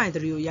2 by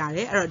 3ကိုရတ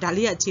ယ်အဲ့တော့ဒါ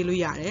လေးကခြေလို့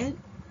ရတယ်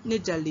နှ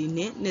စ်တက်လီ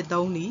နဲ့နှစ်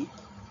သုံးလီ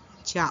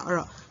ချအဲ့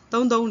တော့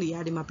3 3လီက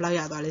ဒီမှာဘလောက်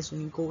ရသွားလဲဆို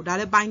ရင်ကိုဒါ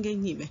လည်းပိုင်းကိ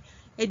န်းညှိမယ်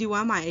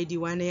81 by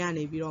 81နဲ့က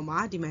နေပြီးတော့မှ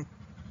ဒီမှာ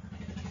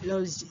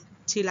လို့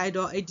ခြေလိုက်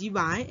တော့80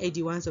 by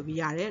 81ဆိုပြီး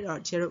ရတယ်အဲ့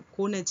တော့ခြေလို့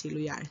6နဲ့ခြေ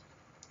လို့ရတယ်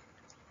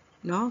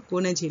နော်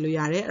6နဲ့ခြေလို့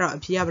ရတယ်အဲ့တော့အ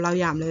ဖြေကဘလောက်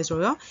ရမလဲဆို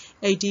တော့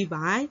80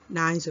 by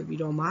 9ဆိုပြီး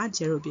တော့မှ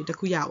ခြေလို့ပြတစ်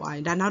ခုရသွားတ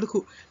ယ်ဒါနောက်တစ်ခု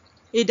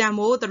A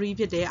damo 3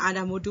ဖြစ်တယ် R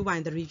damo 2 by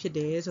 3ဖြစ်တ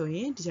ယ်ဆိုရ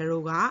င်ဒီကျ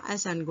တို့က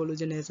SN ကိုလို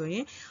ချင်တယ်ဆိုရ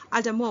င်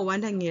R damo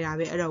 1ထက်ငယ်တာ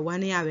ပဲအဲ့တော့1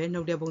နဲ့ရပဲ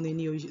နှုတ်တဲ့ပုံစံ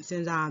မျိုးကိုစ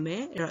ဉ်းစားရမ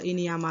ယ်အဲ့တော့ A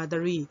နေရာမှာ3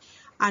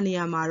 R နေ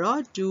ရာမှာတော့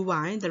2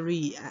 by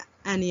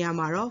 3 N နေရာ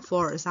မှာတော့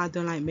4အစားသွ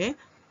င်းလိုက်မယ်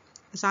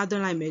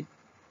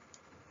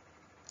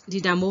ဒီ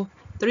damo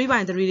 3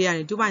 by 3တွေက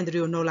နေ2 by 3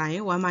ကိုနှုတ်လိုက်ရ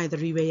င်1 by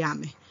 3ပဲရ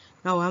မယ်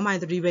နော်1 by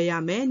 3ပဲရ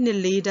မယ်2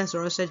 4တက်ဆို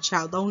တော့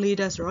16 3 4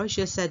တက်ဆိုတော့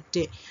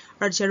81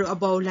အဲ့တော့ကျတော့အ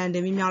ပေါ်လန်တ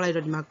င်ပြီးမြောက်လိုက်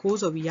တော့ဒီမှာ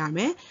6ဆိုပြီးရမ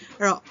ယ်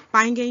အဲ့တော့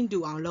ပိုင်းကိန်းတူ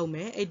အောင်လုပ်မ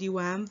ယ်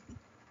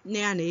81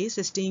နဲ့ကနေ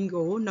16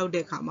ကိုနှုတ်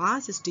တဲ့အခါမှာ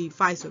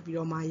65ဆိုပြီး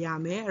တော့မှရ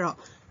မယ်အဲ့တော့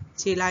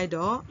ခြေလိုက်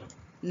တော့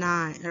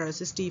9အဲ့တော့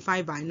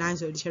65 by 9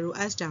ဆိုတော့ဒီကျတော့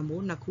S တန်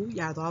ဖို့2ခု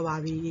ရသွားပါ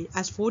ပြီ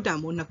S4 တန်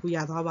ဖို့2ခုရ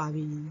သွားပါ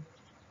ပြီ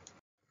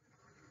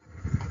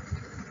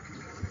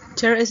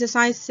Chair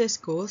exercise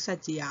 6ကိုဆ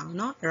က်ကြည့်အောင်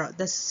เนาะအဲ့တော့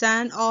the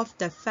sum of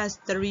the first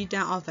 3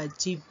 term of a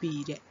GP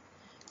တဲ့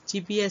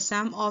GP ရဲ့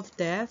sum of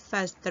the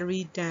first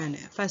 3 term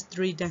နဲ့ first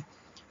 3 term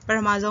ပထ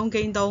မဆုံး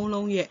ဂိမ်း3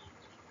လုံးရဲ့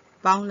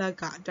ပေါင်းလက်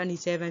က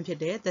27ဖြစ်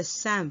တယ် the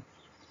sum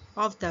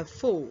of the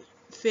 4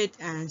 5th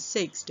and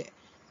 6th တဲ့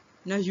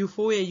နော်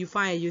U4 ရဲ့ U5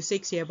 ရဲ့ U6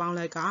 ရဲ့ပေါင်းလ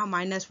က်က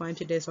 -1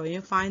 ဖြစ်တယ်ဆိုရ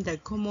င် find the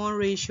common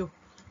ratio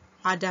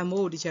Adamo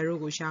ကိုဒီကျတို့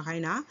ကိုရှာခို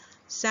င်းတာ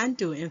sum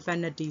to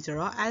infinity ဆို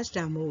တော့ S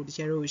damo ကိုဒီ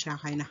ကျတို့ကိုရှာ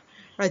ခိုင်းတာ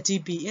အဲ့တော့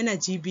GP in a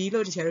GB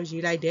လို့ဒီကျတို့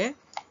ရေးလိုက်တယ်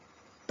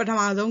ပထမ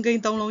ဆုံးဂိ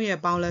မ်း3လုံးရဲ့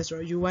ပေါင်းလက်ဆို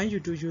တော့ U1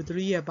 U2 U3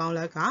 ရဲ့ပေါင်းလ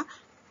က်က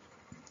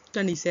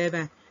27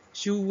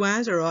 U1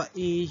 ဆိုတော့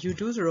A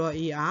U2 ဆိုတော့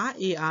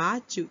AR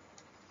 2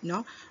เนา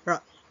ะအဲ့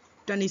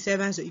တော့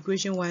27ဆို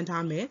equation 1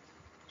ထားမယ်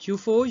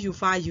U4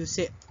 U5 U6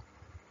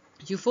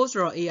 U4 ဆို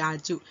တော့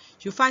AR2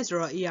 U5 ဆို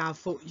တော့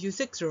AR4 U6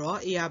 ဆိုတော့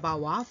AR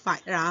power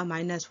 5အဲ့ဒါ -1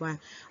 အဲ့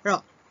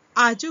တော့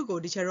R2 ကို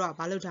ဒီချက်တော့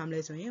ဘာလုပ်ထားမလဲ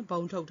ဆိုရင်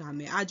ဘုံထုတ်ထားမ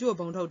ယ် R2 ကို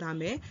ဘုံထုတ်ထား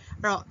မယ်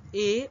အဲ့တော့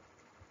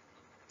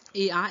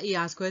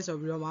AR square ဆို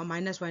ပြီးတော့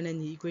-1နဲ့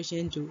ညီ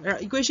equation 2အဲ့တော့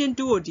equation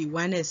 2ကိုဒီ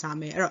1နဲ့စာ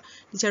မယ်အဲ့တော့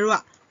ဒီချက်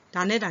တော့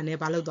ဒါနဲ့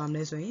ဘာလုပ်သွားမ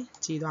လဲဆိုရင်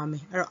ခြေသွားမ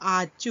ယ်အဲ့တော့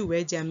R2 ပဲ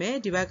ကျန်မယ်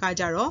ဒီဘက်က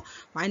ကျတော့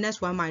-1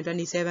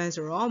 -27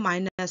ဆိုတော့-1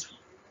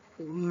 -3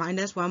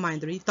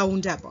 3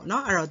တက်ပေါ့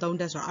နော်အဲ့တော့3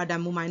တက်ဆိုတော့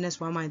Adamo -1 -3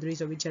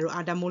ဆိုပြီးကျတော့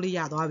Adamo လေးရ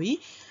သွားပြီ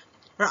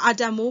အဲ့တော့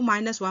Adamo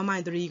 -1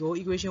 -3ကို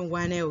equation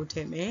 1နဲ့ကိုထ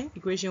ည့်မယ်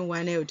equation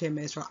 1နဲ့ကိုထည့်မ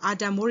ယ်ဆိုတော့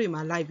Adamo တွေ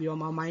မှာလိုက်ပြီးတော့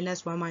-1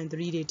 -3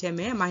တွေထည့်မ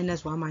ယ် -1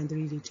 -3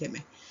တွေထည့်မ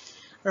ယ်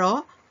အဲ့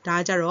တော့ဒါ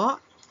ကြတော့ -a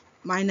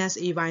by 3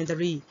အဲ့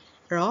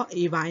တော့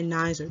a by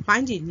 9ဆိုပို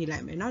င်းခြေညှိလို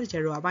က်မယ်เนาะဒီကျ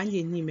တော့ပိုင်း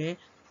ခြေညှိမယ်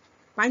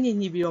ပိုင်းခြေ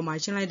ညှိပြီးတော့မှ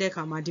ရှင်းလိုက်တဲ့အ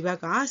ခါမှာဒီဘက်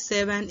က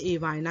 7a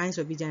by 9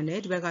ဆိုပြီးကျန်တယ်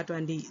ဒီဘက်က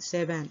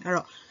27အဲ့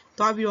တော့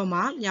သွားပြီးတော့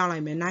မှမြောက်လို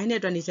က်မယ်9နဲ့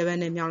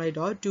27နဲ့မြောက်လိုက်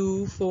တော့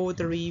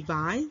243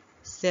 by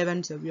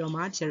 7ဆိုပြီးတော့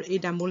မှကျတော့ a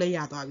တန်မိုးလေးရ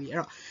သွားပြီအဲ့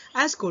တော့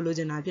s ကိုလို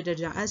ချင်တာဖြစ်တဲ့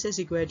ကြောင့် s is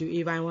equal to a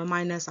by 1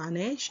 minus r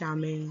နဲ့ရှာ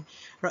မယ်အဲ့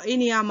တော့ a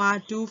နေရာမှာ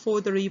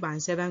243 by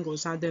 7ကို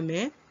စသွင်းမ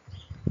ယ်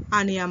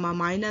R နေရာမှာ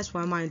-1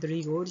 by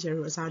 3ကိုဒီကျ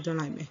တော့အစားသွင်း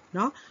လိုက်မယ်เน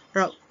าะအဲ့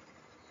တော့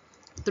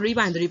3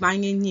 by 3ပို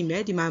င်းကြီးညှိမ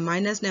ယ်ဒီမှာ-နဲ့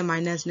-နဲ့ဆို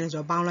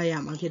တော့ပေါင်းလိုက်ရ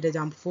မှာဖြစ်တဲ့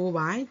ကြောင့်4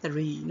 by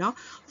 3เนาะ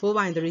4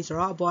 by 3ဆို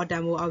တော့အပေါ်တ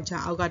န်မိုးအောက်ချ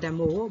အောက်ကတန်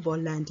မိုးကိုအပေါ်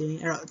လန်တင်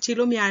အဲ့တော့ခြေ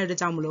လို့မရတဲ့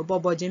ကြောင့်မလို့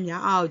ပေါ်ချင်း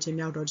များအောက်ချင်း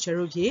မြောက်တော့ဒီကျ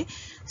တော့ဖြည့်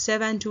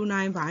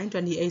729 by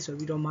 28ဆို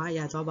ပြီးတော့မှရ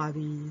သွားပါ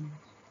ပြီ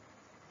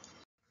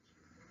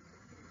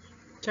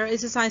ကျွန်တော်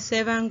exercise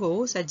 7ကို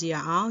ဆက်ကြည့်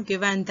အောင်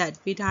given that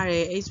ပေးထား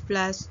တဲ့ x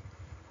plus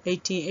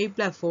 18 8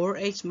 plus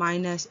 4 x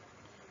minus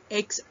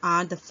x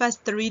are the first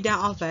 3 term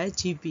of a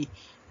gb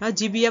เนาะ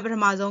gb ရဲ့ပထ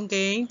မဆုံး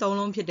ကိန်း3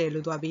လုံးဖြစ်တယ်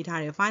လို့သူကပေး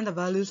ထားတယ် find the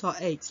values for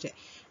x တဲ့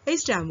x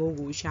တန်ဖိုး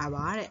ကိုရှာ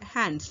ပါတဲ့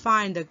hence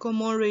find the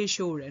common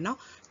ratio တဲ့เนาะ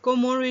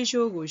common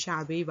ratio ကိုရှာ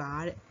ပေးပါ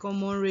တဲ့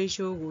common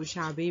ratio ကို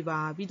ရှာပေးပါ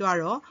ပြီး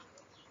တော့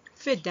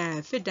fit dan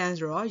ဆို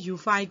တော့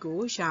u5 ကို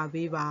ရှာ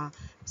ပေးပါ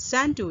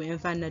sum to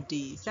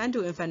infinity ဆို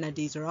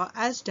တော့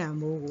s တန်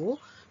ဖိုးကို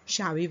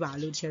ရှာပေးပါ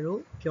လို့ကျတို့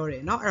ပြောတ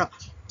ယ်เนาะအဲ့တော့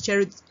ကျ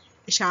တို့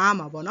ရှာရ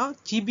မှာပေါ့နော်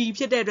GB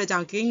ဖြစ်တဲ့အတွက်ကြော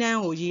င့်ကိန်းနှန်း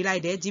ကိုရေးလို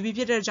က်တယ် GB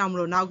ဖြစ်တဲ့အတွက်ကြောင့်မ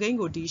လို့နောက်ကိန်း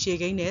ကိုဒီရှေ့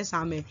ကိန်းနဲ့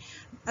စားမယ်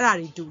အဲ့ဒါ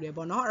တွေတူတယ်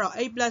ပေါ့နော်အဲ့တော့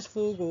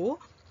 8+4 ကို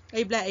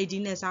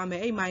 8+18 နဲ့စားမ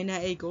ယ်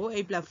 8-8 ကို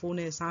 8+4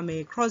 နဲ့စားမ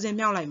ယ် crossing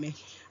မြောက်လိုက်မယ်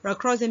အဲ့တော့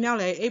crossing မြောက်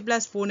လိုက်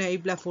 8+4 နဲ့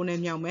 8+4 နဲ့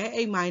မြောက်မယ်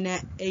 8-8 နဲ့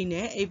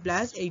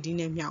 8+18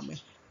 နဲ့မြောက်မယ်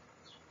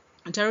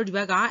ကျတို့ဒီဘ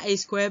က်က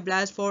 8 square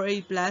plus 4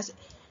 8 plus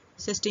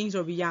 16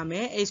 ဆိုပြီးရမ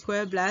ယ် 8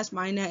 square plus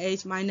minus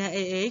 8 minus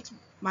 8x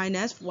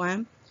minus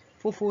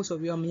 144 ဆို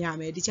ပြီးတော့မရ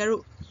မယ်ဒီကျ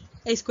တို့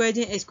x square ချ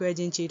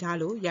င်းခြေထား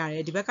လို့ရတ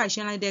ယ်ဒီဘက်ကရှ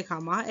င်းလိုက်တဲ့အခါ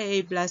မှာ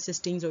 8 plus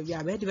 16 ဆိုပြရ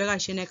မယ်ဒီဘက်က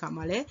ရှင်းတဲ့အခါ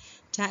မှာလည်း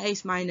 10x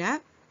minus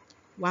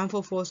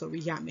 144 ဆို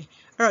ပြီးရမယ်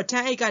အဲ့တော့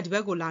 10x ကဒီဘ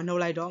က်ကိုလာနှု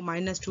တ်လိုက်တော့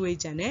minus 2x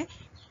ကျန်တယ်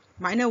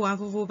minus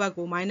 144 ဘက်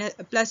ကို minus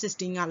plus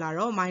 16 ကလာ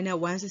တော့ minus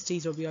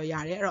 160 ဆိုပြီးတော့ရ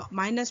တယ်အဲ့တော့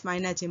minus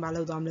ချင်းဘာ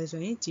လို့သွားမလဲ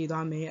ဆိုရင်ခြေ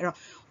သွားမယ်အဲ့တော့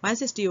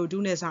 160 ကို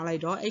2နဲ့စားလို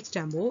က်တော့ x တ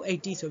န်ဖို့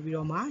80ဆိုပြီး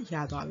တော့မှရ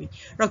သွားပြီ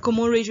အဲ့တော့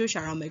common ratio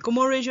ရှာရမယ်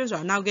common ratio ဆို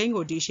တာနောက်ကိန်း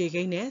ကိုဒီရှေ့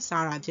ကိန်းနဲ့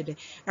စားတာဖြစ်တယ်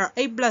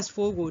အဲ့တော့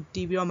 8+4 ကို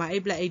တီးပြီးတော့မှ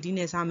 8+18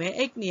 နဲ့စားမယ်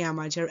x နေရာ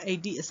မှာကျတော့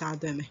80အစား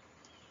သွင်းမယ်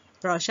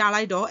အဲ့တော့ရှာ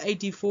လိုက်တော့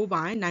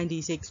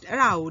 84/96 အဲ့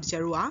ဒါကိုကျ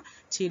တို့က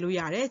ခြေလို့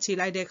ရတယ်ခြေ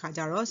လိုက်တဲ့ခါ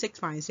ကျတော့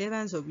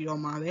 6/7 ဆိုပြီး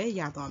တော့မှပဲ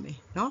ရသွားမယ်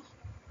เนาะ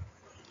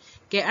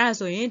ကဲအဲ့ဒါ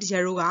ဆိုရင်ဒီကျ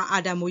တို့ကအာ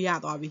တန်မိုးရ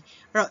သွားပြီ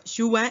အဲ့တော့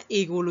u1a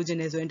ကိုလိုချင်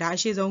တယ်ဆိုရင်ဒါအ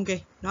ရှိဆုံးကိ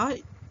န်းเนาะ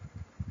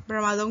ပထ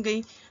မဆုံးကိ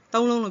န်း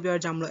3လုံးလို့ပြော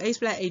ကြမလို့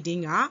x+18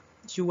 က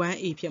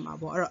u1a ဖြစ်မှာ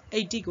ပေါ့အဲ့တော့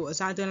80ကိုအ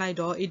စားသွင်းလိုက်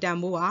တော့ a တန်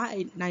မိုးက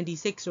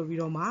96ဆိုပြီး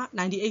တော့မှ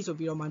98ဆို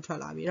ပြီးတော့မှထွက်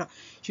လာပြီအဲ့တော့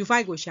u5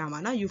 ကိုရှာမှာ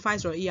เนาะ u5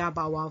 ဆိုတော့ e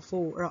power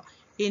 4အဲ့တော့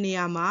a နေ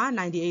ရာမှာ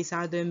98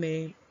စားသွင်းမ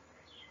ယ်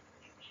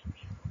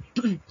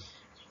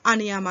a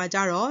နေရာမှာကျ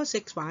တော့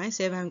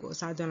 6/7 ကိုအ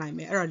စားသွင်းလိုက်မ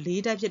ယ်အဲ့တော့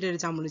4တက်ဖြစ်တဲ့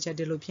ကြောင့်မလို့ချက်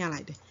ဒီလိုဖြန့်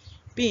လိုက်တယ်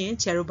ပြီးရင်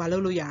chero ဘာလု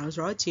ပ်လို့ရအောင်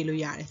ဆိုတော့ခြေ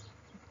လို့ရတယ်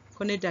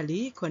9တက်လီ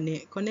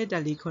9တ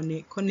က်လီ9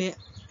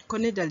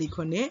တက်လီ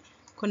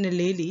9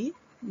လေးလီ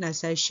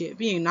28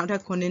ပြီးရင်နောက်ထ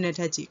ပ်9နဲ့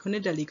ထပ်ကြည့်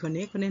9တက်လီ9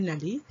နဲ့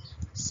လီ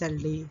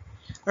14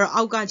အဲ့တော့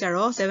အောက်ကကျ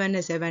တော့7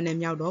နဲ့7နဲ့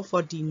မြောက်တော့49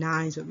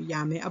ဆိုပြီးရ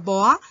မယ်အ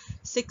ပေါ်က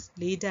6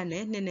 4တက်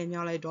နဲ့2နဲ့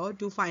မြောက်လိုက်တော့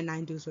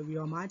2592ဆိုပြီး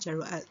တော့မှ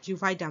chero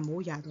u5 တန်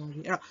မိုးရသွား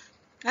ပြီအဲ့တော့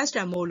S တ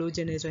န်မိုးလိုချ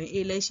င်နေဆိုရင် A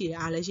လည်းရှိတယ်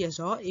R လည်းရှိတယ်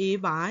ဆိုတော့ A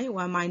by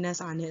 1 minus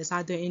R နဲ့အ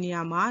စားသွင်း A နေ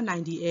ရာမှာ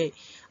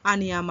98 R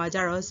နေရာမှာကျ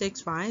တော့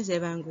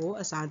 6/7 ကို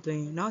အစားသွ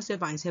င်းเนาะ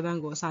 6/7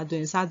 ကိုအစားသွ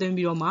င်း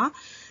ပြီးတော့မှ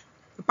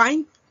အပိုင်း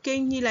ကိ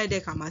န်းညှိလိုက်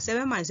တဲ့အခါမှာ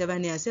 7/7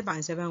 နဲ့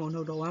 6/7 ကို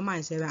နှုတ်တော့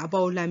 1/7 အ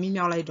ပေါ်လှန်ပြီး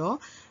မြောက်လိုက်တော့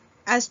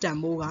S တန်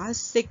မိုးက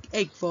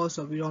684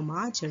ဆိုပြီးတော့မှ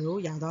ကျတို့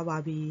ရသွားပါ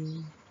ပြီ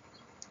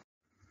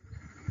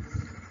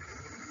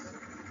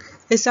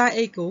Exercise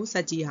 8ကိုစ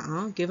ကြည့်အော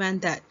င် given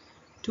that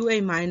 2a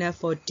minus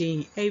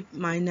 14 8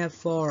 minus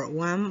 4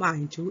 1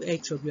 minus 2x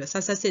ဆိုပြီးတော့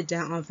successive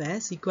term of a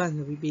sequence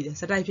ဆိုပြီးပေးတယ်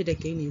စတိုက်ဖြစ်တဲ့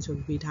ကိန်းတွေဆို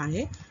ပြီးပေးထားတ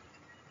ယ်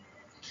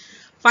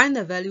find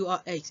the value of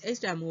x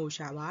တန်မိုးကို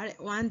ရှာပါတဲ့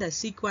one the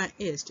sequence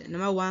is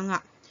number 1က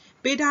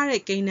ပေးထား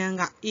တဲ့ကိန်းနှန်း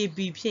က ab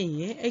ဖြစ်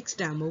ရင် x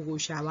တန်မိုးကို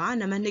ရှာပါ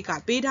နံပါတ်2က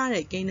ပေးထား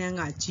တဲ့ကိန်းနှန်း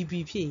က gb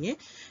ဖြစ်ရင်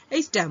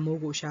x တန်မိုး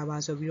ကိုရှာပါ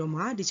ဆိုပြီးတော့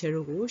မှဒီချေ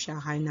တို့ကိုရှာ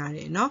ခိုင်းထားတ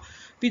ယ်เนาะ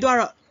ပြီးတော့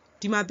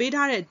ဒီမှာပေး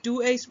ထားတဲ့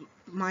 2x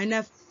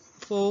minus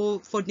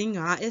 14 က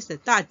is the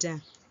third term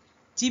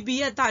GB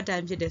ရဲ့တတ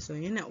န်ဖြစ်တယ်ဆို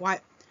ရင်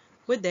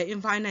with the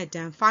infinite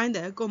term find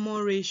the common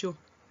ratio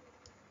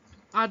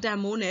R တန်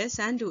မိုးနဲ့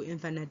sum to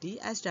infinity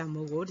S တန်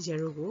မိုးကိုဒီကျ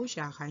တို့ကို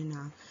ရှာခိုင်း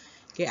တာ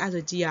ကဲအဲ့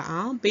ဆိုကြည့်ရ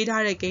အောင်ပေး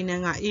ထားတဲ့ကိန်းနှ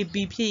န်းက AB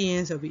ဖြစ်ရ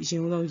င်ဆိုပြီးအရ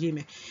င်ဆုံးရေးမ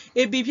ယ်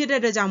AB ဖြစ်တဲ့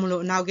အတွက်ကြောင့်မ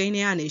လို့အနောက်ကိန်း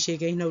ထဲကနေရှေ့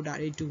ကိန်းနှုတ်တာ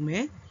တွေတူမ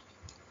ယ်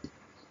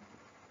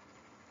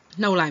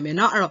နှုတ်လိုက်မယ်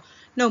เนาะအဲ့တော့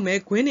နှုတ်မယ်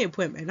ဂွင်းတွေ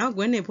ဖွင့်မယ်เนาะ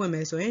ဂွင်းတွေဖွင့်မ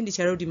ယ်ဆိုရင်ဒီကျ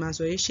တို့ဒီမှာ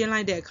ဆိုရင်ရှင်း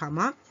လိုက်တဲ့အခါ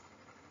မှာ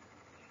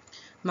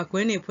မကွ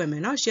င်းနေဖွင့်မ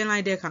ယ်เนาะရှင်းလို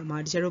က်တဲ့အခါမှာ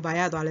ဒီကျတို့ဘာ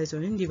ရသွားလဲဆို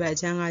ရင်ဒီဘက်အ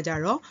ချမ်းကကြ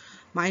တော့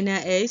 -8 +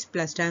 10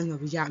 ဆို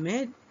ပြီးရမ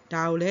ယ်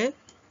ဒါကိုလည်း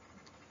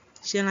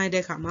ရှင်းလိုက်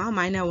တဲ့အခါမှာ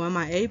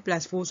 -1/8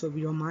 + 4 ဆို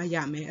ပြီးတော့မှရ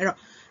မယ်အဲ့တော့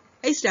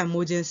x တန်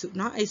မိုးချင်းစု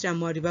เนาะ x တန်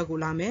မိုးကဒီဘက်ကို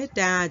လာမယ်10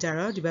ကကြ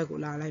တော့ဒီဘက်ကို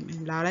လာလိုက်မယ်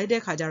လာလိုက်တဲ့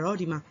အခါကျတော့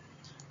ဒီမှာ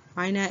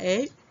 -8 +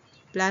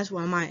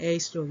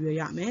 1/8 ဆိုပြီး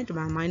ရမယ်ဒီ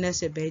မှာ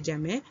 -6 ပဲကျ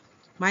န်မယ်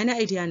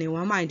 -8 ထဲကနေ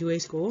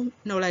 1/2x ကို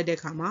နှုတ်လိုက်တဲ့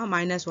အခါမှာ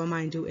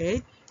 -1/2x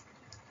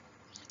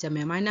ကျန်မ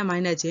ယ် -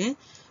 ချင်း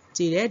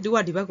ကြည့်တယ်သူက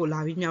ဒီဘက်ကိုလာ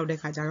ပြီးမြောက်တဲ့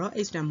ခါကျတော့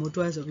x တန်မိုး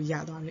12ဆိုပြီးရ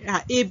သွားပြီအဲ့ဒါ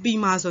AB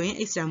မှာဆိုရင်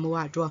x တန်မိုး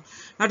က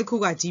12နောက်တစ်ခု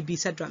က GB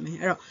ဆက်တွက်မယ်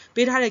အဲ့တော့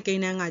ပေးထားတဲ့ကိ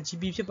န်းနှန်းက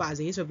GB ဖြစ်ပါ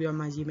စေဆိုပြီးတော့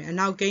မှရေးမယ်အ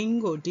နောက်ကိန်း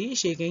ကိုဒီအ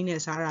ရှေ့ကိန်း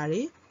နဲ့စားတာ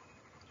တွေ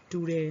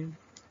တူတယ်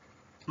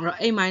အဲ့တော့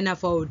 8 -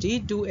 4 ကိုဒီ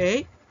 2a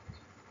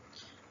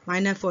 -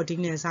 14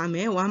 နဲ့စားမ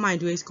ယ်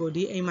 1/2x ကို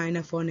ဒီ 8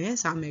 - 4 နဲ့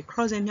စားမယ်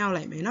crossing မြောက်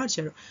လိုက်မယ်เนาะကျ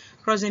တော့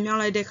crossing မြောက်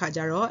လိုက်တဲ့ခါကျ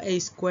တော့ a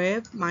square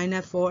 -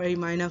 4a - 4a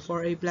 +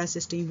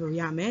 16ဆို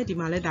ရမယ်ဒီ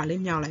မှာလည်းဒါ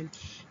လေးမြောက်လိုက်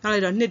နောက်လို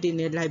က်တော့နှစ်တွေ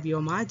နဲ့လိုက်ပြီး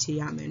တော့မှခြေ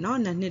ရမယ်เนาะ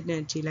နှစ်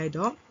နဲ့ခြေလိုက်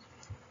တော့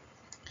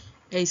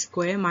x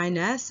square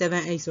minus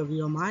 7x ဆိုပြီး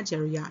တော့မှကျ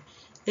တော့ရ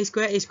x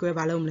square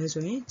ဘာလုပ်မလဲ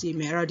ဆိုရင်ကြည့်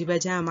မယ်အဲ့တော့ဒီဘ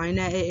က်ကျန်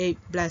minus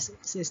 8 plus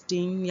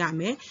 16ရ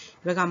မယ်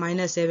ဒီဘက်က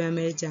minus 7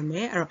ပဲကျန်မ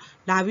ယ်အဲ့တော့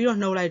လာပြီးတော့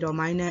နှုတ်လိုက်တော့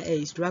minus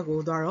 8ဒီဘက်ကို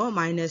သွားတော့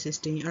minus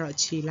 16အဲ့တော့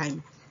ခြေလိုက်မ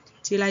ယ်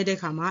ခြေလိုက်တဲ့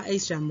ခါမှာ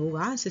x တန်ဖိုးက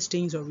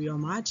16ဆိုပြီး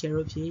တော့မှ0ဖြ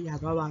စ်ရ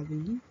သွားပါပြီ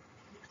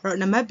အဲ့တော့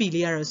နံပါတ် b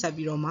လေးကတော့ဆက်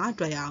ပြီးတော့မှ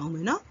တွက်ရအောင်မ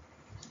ယ်နော်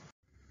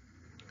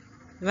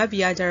နံပါတ် b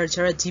ကကျ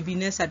တော့ GB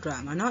နဲ့ဆက်တွက်ရ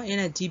မှာနော်အဲ့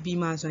နဲ့ GB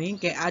မှာဆိုရင်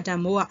ကဲအာတ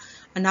မ်မိုးက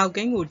အနောက်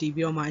ကိန်းကိုတီး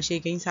ပြီးတော့မှအရှေ့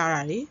ကိန်းစား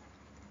တာတွေ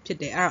ဖြစ်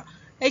တယ်အဲ့တော့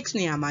x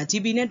နေရာမှာ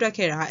GB နဲ့တွက်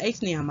ခဲ့တာ x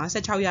နေရာမှာ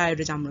16ရတဲ့အ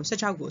တွက်ကြောင့်မလို့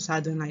16ကိုအ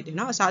စားသွင်းလိုက်တယ်เ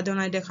นาะအစားသွင်း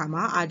လိုက်တဲ့ခါ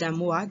မှာအာတမ်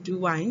မိုးက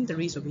 2y3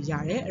 ဆိုပြီးရ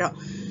တယ်အဲ့တော့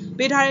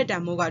ပေးထားတဲ့တ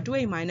န်မိုးက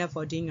 2a -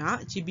 14က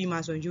GB မှာ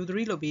ဆိုရင် u3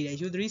 လို့ပေးတယ်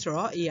u3 ဆို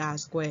တော့ ar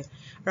square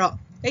အဲ့တော့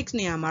x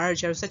နေရာမှာတော့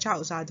ကျွန်တော်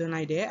16အစားသွင်း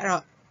လိုက်တယ်အဲ့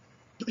တော့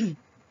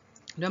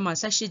ဒါမှ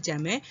18ကျ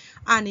န်မယ်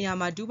အာနေရာ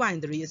မှာ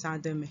 2/3 အစား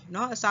သွင်းမယ်เน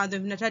าะအစားသွ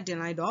င်းနှစ်ထပ်တင်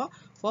လိုက်တော့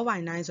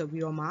 4/9 ဆို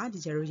ပြီးတော့မှဒီ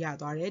ကျတို့ရ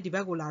သွားတယ်ဒီဘ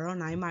က်ကိုလာတော့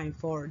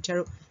 9/4 ကျ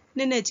တို့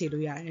နှစ်နဲ့ခြေ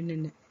လို့ရတယ်နှ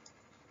စ်နဲ့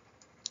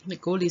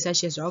9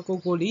 48ဆိုတော့9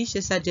 9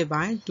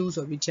 81/2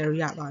ဆိုပြီးကျတို့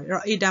ရသွားတယ်အဲ့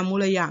တော့ a တန်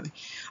မိုးလည်းရမယ်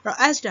အဲ့တော့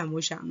s တန်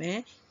မိုးရှာမယ်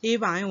a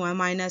 1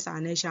 r နဲ့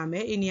ရှာမ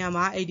ယ် a နေရာ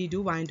မှာ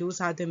 82/2 အ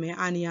စားသွင်းမယ်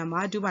r နေရာမှာ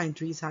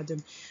 2/3 အစားသွ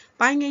င်း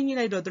ပိုင်းငင်းကြီး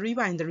လိုက်တော့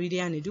 3/3 တဲ့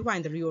ကနေ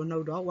 2/3 ကိုနှု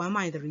တ်တော့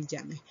 1/3 ကျ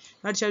န်မယ်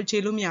နောက်တစ်ချက်ခြေ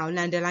လို့မရအောင်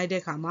လှန်တယ်လိုက်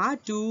တဲ့ခါမှာ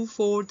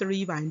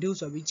 243/2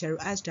 ဆိုပြီးကျ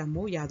တို့ s တန်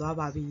မိုးရသွား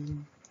ပါပြီ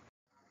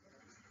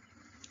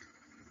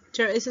ကျ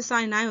တော့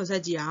exercise 9ကိုဆ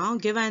က်ကြည့်အောင်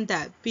given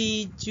that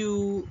pq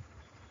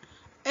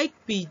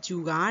 8pq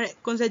ကတဲ့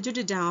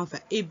consecutive term of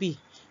ab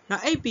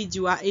နော် 8pq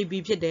က ab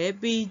ဖြစ်တယ်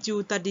pq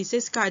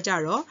 36ကကြ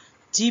တော့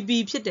gb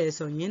ဖြစ်တယ်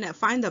ဆိုရင်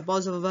find the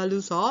possible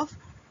values of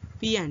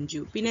p and q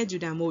p နဲ့ q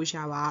တန်မို့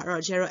ရှာပါအဲ့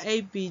တော့ကျတော့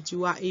 8pq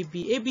က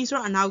ab ဆို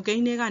တော့အနောက်ကိ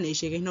န်းထဲကနေ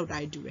ရှေ့ကိန်းနှုတ်တာ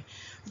တူတယ်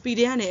p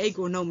ထဲကနေ 8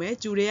ကိုနှုတ်မယ်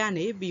q ထဲက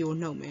နေ p ကို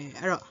နှုတ်မယ်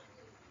အဲ့တော့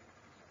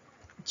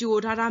q ကို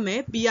ထားမယ်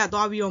p က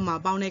သွားပြီးတော့မှ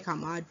ပေါင်းတဲ့အခါ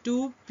မှာ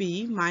 2p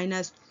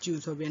 - q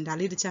ဆိုပြီးဒါ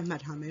လေးတစ်ချက်မှ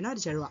တ်ထားမယ်เนาะ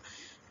ဒီကျတော့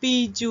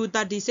pq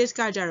 36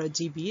ကကြတော့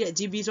gb တဲ့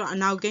gb ဆိုတော့အ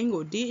နောက်ကိန်း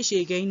ကိုဒီအ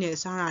ရှေ့ကိန်းနဲ့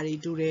စားတာတွေ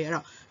တူတယ်အဲ့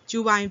တော့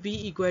q/p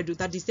 =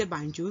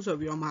 36/q ဆို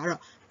ပြီးတော့မှအဲ့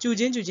တော့ q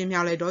ချင်း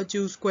မြောက်လိုက်တော့ q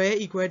square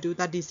 =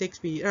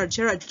 36p အဲ့တော့ကျ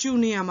တော့ q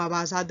နေရာမှာ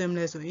ပါစားသွင်းမ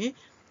လဲဆိုရင်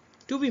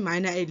 2p -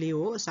 8လေး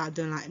ကိုအစား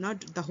သွင်းလိုက်เนาะ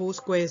the whole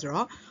square ဆို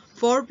တော့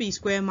 4p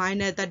square -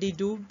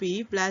 32p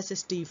 +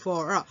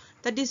 64အဲ့တော့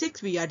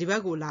 36p ကဒီဘ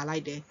က်ကိုလာလို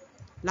က်တယ်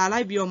လာ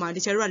လိုက်ပြီးတော့မှ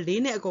ဒီကျတော့4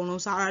နဲ့အကုန်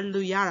လုံးစား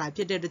လို့ရတာဖြ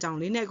စ်တဲ့အတွက်ကြောင့်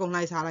4နဲ့အကုန်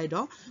လိုက်စားလိုက်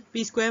တော့ p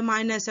square -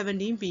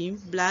 17p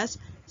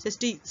 +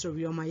 60ဆို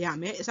ပြီးတော့မှရ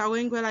မယ်အစာဝ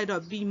င်းခွဲလိုက်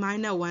တော့ p -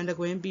 1တ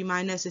ကွင်း p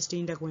 -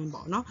 16တကွင်း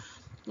ပေါ့နော်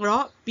အဲ့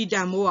တော့ p တ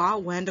န်မိုးက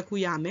1တခု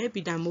ရမယ် p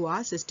တန်မိုးက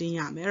16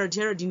ရမယ်အဲ့တော့ကျ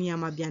တော့ဒီနေရာ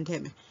မှာပြန်ထ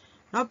ည့်မယ်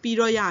เนาะ p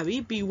တော့ရပြီ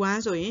p1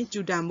 ဆိုရင် q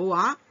တန်မိုးက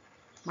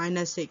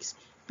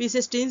 -6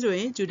 p16 ဆိုရ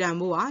င် q တန်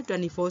မိုးက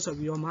24ဆို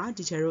ပြီးတော့မှ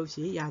ဒီကျတော့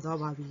ဖြေရသွား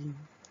ပါပြီ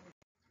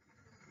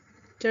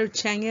ကျတော့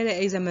ခြံခဲ့တဲ့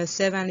example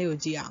 7လေးကို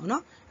ကြည့်အောင်เนา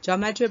ะ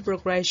geometric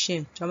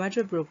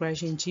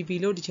progression GB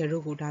လို့ဒီချက်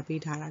တို့ကိုဒါ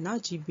ပေးထားတာเนาะ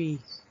GB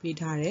ပေး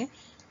ထားတယ်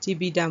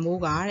GB တန်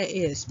မိုးကတဲ့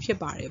is ဖြစ်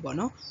ပါတယ်ပေါ့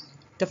เนาะ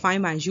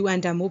define by un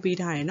တန်မိုးပေး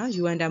ထားတယ်เนาะ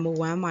un တန်မိုး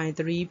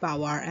 1/3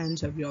 power n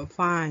ဆိုပြီးတော့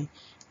find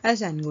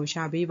sn ကို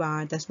ရှာပေးပါ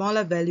the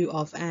smaller value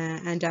of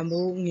n တန်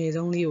မိုးငယ်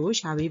ဆုံးလေးကို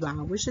ရှာပေးပါ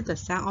which is the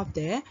sum of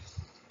the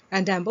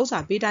n တန်ပု္ပ္ပာ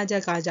ပေးထားချ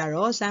က်ကကြ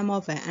တော့ sum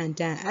of n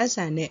တန်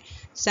sn နဲ့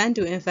sum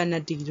to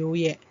infinity တို့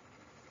ရဲ့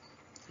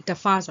တ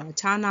ဖာဆိုတာ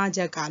ခြားနာချ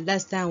က်က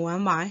less than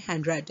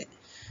 1/100 တဲ့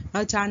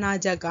နောက်ခြားနာ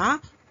ချက်က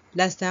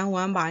less than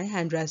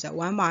 1/100 ဆို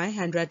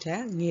1/100 ထ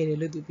က်ငယ်တယ်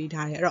လို့သူပေး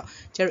ထားတယ်အဲ့တော့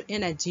ကျတော့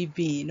in a gb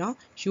เนาะ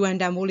un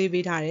တန်ဖိုးလေး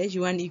ပေးထားတယ်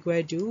un =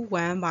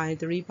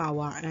 1/3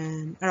 power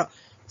n အဲ့တော့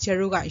ကျ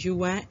တို့က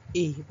u1a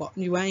ပေါ့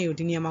u1a ကို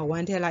ဒီနေရာမှာ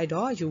1ထည့်လိုက်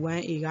တော့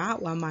u1a က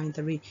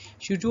 1/3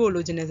 u2 ကို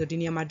လိုချင်တယ်ဆိုဒီ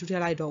နေရာမှာ2ထ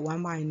ည့်လိုက်တော့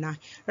 1/9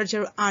 အဲ့တော့ကျ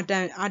တို့အာ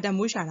တန်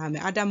မိုးရှာထားမ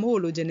ယ်အာတန်မိုး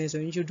ကိုလိုချင်တယ်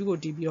ဆိုရင် u2 ကို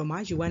တီးပြီးတော့မှ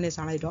u1 နဲ့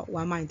စားလိုက်တော့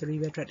 1/3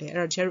 ပဲထွက်တယ်အဲ့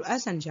တော့ကျတို့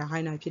sn ရှာခို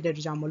င်းတာဖြစ်တဲ့အ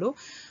တွက်ကြောင့်မလို့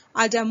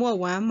အာတန်မိုးက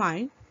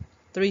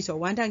 1/3 ဆို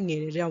1ထက်ငယ်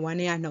တယ်ဒါ1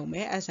နဲ့ကနှုတ်မ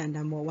ယ် sn တ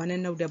န်မိုး1နဲ့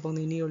နှုတ်တဲ့ပုံ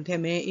စံလေးကိုထ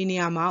ည့်မယ် a နေ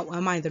ရာမှာ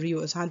 1/3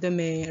 ကိုအစားသွင်း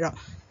မယ်အဲ့တော့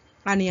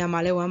အာနေရာမှာ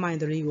လည်း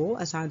 1/3 ကို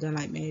အစားသွင်း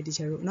လိုက်မယ်ဒီ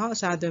ကျတို့เนาะအ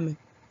စားသွင်းမယ်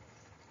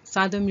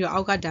စားသွင်းပြီးတော့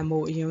အောက်ကတန်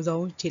မိုးအရင်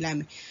ဆုံးခြေလိုက်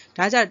မယ်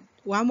ဒါကြောင့်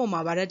1ပုံ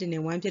မှာဗါတဲ့တင်နေ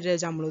1ဖြစ်တဲ့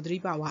ကြောင့်မလို့3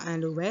 power n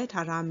လို့ပဲ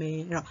ထားမယ်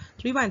အဲ့တော့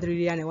 3/3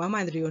 တွေကနေ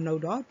 1/3 ကိုနှု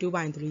တ်တော့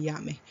 2/3 ရ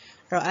မယ်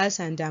အဲ့တော့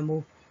sn တန်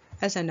မိုး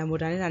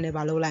ဒါနဲ့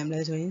ဘာလုပ်လိုက်မလဲ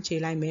ဆိုရင်ခြေ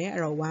လိုက်မယ်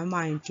အဲ့တော့ 1/2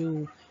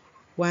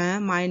 1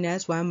 -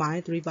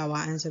 1/3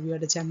 power n ဆိုပြီး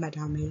တော့တစ်ချက်မှတ်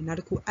ထားမယ်နောက်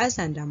တစ်ခု s တ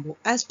န်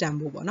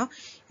ဖိုးပေါ့နော်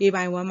a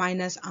by 1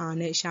 minus r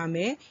နဲ့ရှာမ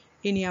ယ်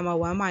a နေရာမှာ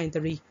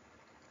 1/3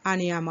 r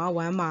နေရာမှာ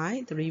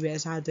 1/3 ပဲ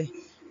အစားသွင်း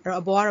အဲ့တော့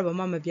အပေါ်ကတော့ဘာ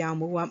မှမပြောင်း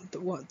ဘူး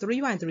 3/3 တွေ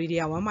က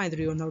 1/3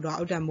 ကိုနှုတ်တော့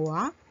အောက်တန်ဖိုးက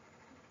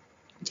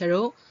ကျ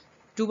တော့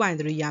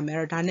 2/3 ရမယ်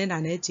အဲ့တော့ဒါ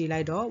နဲ့ကြည်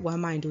လိုက်တော့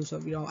 1/2 ဆို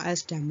ပြီးတော့ s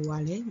တန်ဖိုးက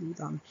လည်းယူ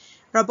သွားမယ်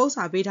အဲ့တော့ပု္ပ္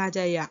ပာပေးထားချ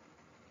က်ရ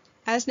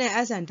s နဲ့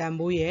sn တန်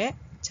ဖိုးရဲ့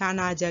ခြား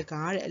နာချက်က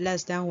တဲ့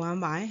less than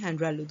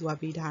 1/100 လို့သူက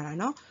ပေးထားတာ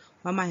เนาะ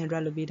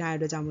 1/100 လို့ပေးထားတဲ့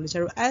အတွက်ကြောင့်မလို့ကျ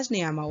တော့ s နေ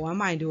ရာမှာ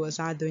 1/2 ကိုအ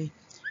စားသွင်း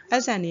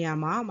sn နေရာ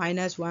မှာ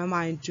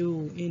 -1/2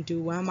 into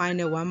 1 -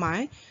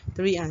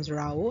 1/3n ဆို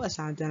တာကိုအ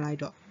စားသွင်းလိုက်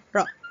တော့အဲ့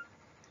တော့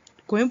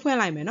ကွင်းဖွင့်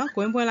လိုက်မယ်နော်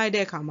ကွင်းဖွင့်လိုက်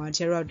တဲ့အခါမှာ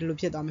ချဲတော့ဒီလို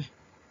ဖြစ်သွားမယ်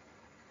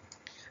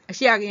အ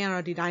ရှိရကင်းက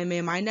တော့ဒီတိုင်းပဲ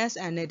minus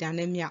n နဲ့ဒါ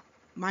နဲ့မြောက်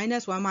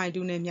minus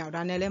 1/2 နဲ့မြောက်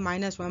ဒါနဲ့လည်း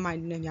minus 1/2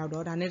 နဲ့မြောက်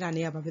တော့ဒါနဲ့ကဘာ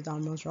ဖြစ်သွား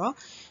မလို့ဆိုတော့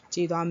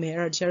ခြေသွားမယ်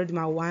အဲ့တော့ချဲတို့ဒီ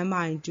မှာ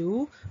 1/2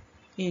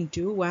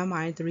 into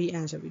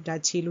 1/3n ဆိုပြီးဒါ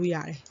ခြေလို့ရ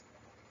တယ်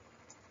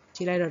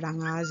ခြေလိုက်တော့ဒါ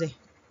50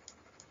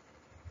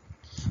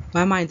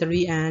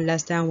 1/3n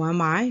less than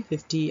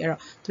 1/50 အဲ့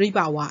တော့3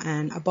 power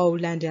n အပေါ်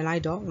လန်တင်လို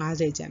က်တော့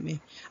50ကျန်မယ်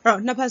အဲ့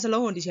တော့နှစ်ဖက်စ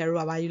လုံးကိုဒီချဲတို့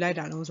ကဘာယူလိုက်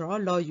တာလုံးဆို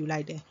တော့ log ယူလို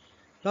က်တယ်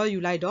log ယူ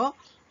လိုက်တော့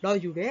log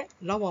ယူတဲ့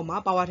log ပေါ်မှာ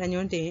power ထန်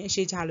ညွှန်းတင်အ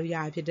ရှိချလို့ရ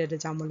ဖြစ်တဲ့အတွ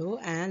က်ကြောင့်မလို့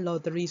n log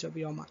 3ဆို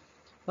ပြီးတော့မှာ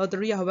log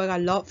 3ကဟိုဘက်က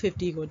log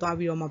 50ကိုတွား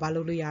ပြီးတော့မှဘာ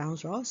လုပ်လို့ရအောင်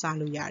ဆိုတော့စား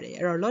လို့ရတယ်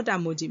အဲ့တော့ log တ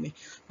န်ဖိုးကြည့်မယ်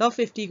log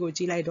 50ကိုကြ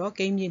ည့်လိုက်တော့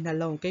ကိန်းမြင့်နှ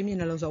လုံး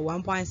ဆို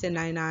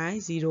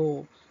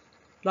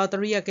 1.6990 log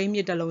 3ရဲ့ကိန်းမြ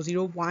င့်တစ်လုံး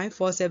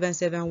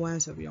 0.4771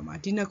 ဆိုပြီးတော့မှ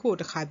ဒီနှစ်ခုကို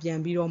တစ်ခါပြန်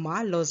ပြီးတော့မှ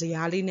log ဇ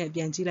ယားလေးနဲ့ပြ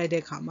န်ကြည့်လိုက်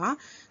တဲ့အခါမှာ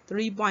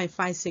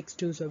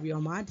 3.562 ဆိုပြီး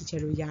တော့မှဒီချေ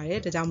လို့ရတ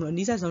ယ်ဒါကြောင့်မလို့အန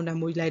ည်းဆက်ဆုံးတန်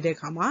ဖိုးလိုက်တဲ့အ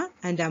ခါမှာ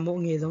n တန်ဖိုး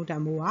အငယ်ဆုံးတ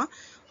န်ဖိုးက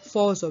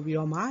4ဆိုပြီး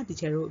တော့မှဒီ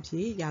ချေတို့အဖြ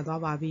စ်ရ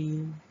သွားပါပြီ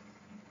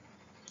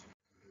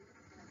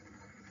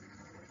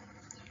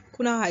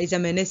ခုနက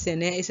example နဲ့ဆင်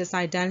တဲ့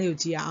exercise တန်းလေးကို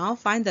ကြည့်အောင်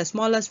find the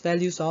smallest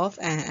values of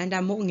n တ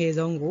န်ဖိုးအငယ်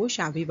ဆုံးကို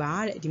ရှာပေးပါ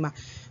တဲ့ဒီမှာ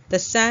the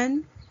sum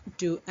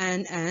to n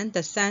and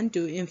the sum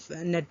to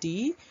infinity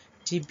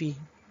db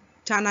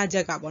ခြားနာချ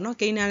က်ကပေါ့နော်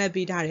ကိန်းတန်းလည်း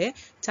ပေးထားတယ်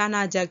ခြား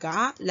နာချက်က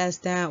less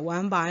than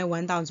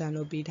 1/1000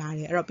 လို့ပေးထားတ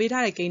ယ်အဲ့တော့ပေး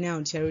ထားတဲ့ကိန်းတန်း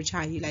ကိုချေတို့ချ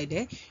ရေးလိုက်တ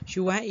ယ်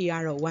u1a က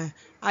တော့1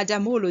အာတ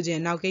န်မို့လို့ချ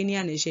င်းနောက်ကိန်းတွေ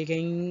ကနေရှေ့ကိ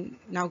န်း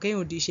နောက်ကိန်း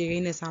ကိုဒီရှေ့ကိ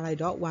န်းနဲ့စားလိုက်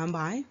တော့ 1/5 အဲ့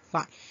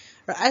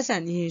တော့ s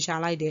and ရင်ရှာ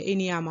လိုက်တယ်a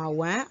နေရာမှာ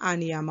1 r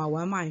နေရာမှာ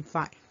 1/5 အဲ့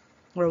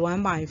တော့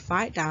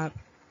 1/5 ဒါ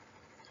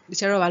ဒီ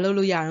ချေတော့ဘာလုပ်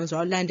လို့ရအောင်ဆို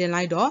တော့လန်တင်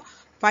လိုက်တော့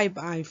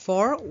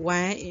 5/4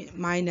 1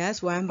 minus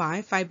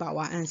 1/5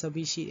 power n ဆို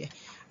ပြီးရှိတယ်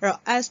အဲ့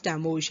တော့ s တန်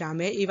ဖိုးရှာ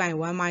မယ်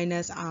a/1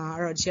 minus r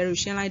အဲ့တော့ချေတို့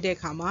ရှင်းလိုက်တဲ့အ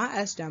ခါမှာ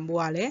s တန်ဖိုး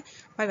ကလည်း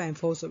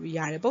 5/4 ဆိုပြီးရ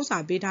တယ်ပုံစံ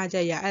ပေးထားချ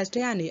က်ရ s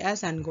တဲ့ကနေ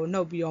sn ကို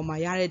နှုတ်ပြီးတော့မှ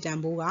ရတဲ့တန်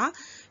ဖိုးက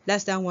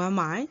less than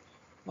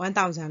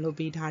 1/1000 လို့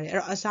ပေးထားတယ်အဲ့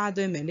တော့အစား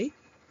သွင်းမယ်လေ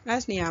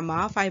s နေရာမှာ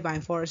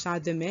 5/4 အစား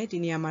သွင်းမယ်ဒီ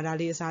နေရာမှာဒါ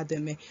လေးအစားသွ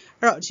င်းမယ်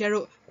အဲ့တော့ချေ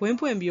တို့ဂွင်း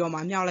ဖွင့်ပြီးတော့မှ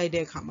မြောက်လိုက်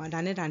တဲ့အခါမှာဒါ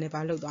နဲ့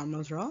ဘာလုပ်သွားမ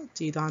လို့ဆိုတော့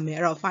ကြည်သွားမယ်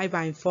အဲ့တော့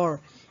 5/4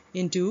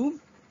 into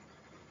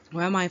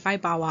 1/5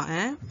 power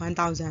n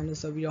 1000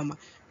လို့ဆိုပြီးတော့မှ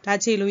ဒါ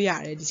ခြေလို့ရ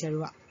တယ်ဒီချေ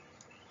တို့က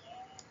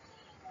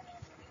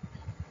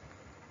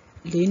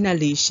4 နဲ့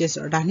4 8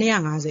ဆိုတော့ဒါ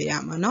250ရ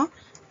မှာเนาะ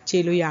ခြေ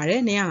လို့ရတ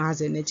ယ်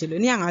250နဲ့ခြေ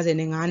လို့250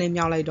နဲ့5နဲ့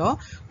မြောက်လိုက်တော့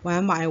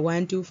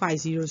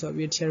 1/1250ဆို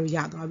ပြီးခြေလို့ရ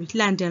သွားပြီ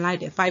လှန်တင်လိုက်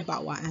တယ်5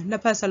 power n နှ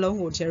စ်ဖက်စလုံး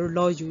ကိုခြေလို့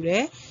log ယူတ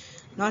ယ်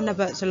เนาะနှစ်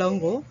ဖက်စလုံး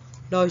ကို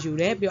log ယူ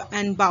တယ်ပြီးတော့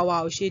n power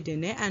ကိုရှေ့တင်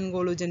တယ် n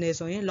ကိုလိုချင်တယ်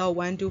ဆိုရင် log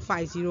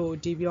 1250ကို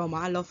တီးပြီးတော့မှ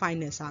log 5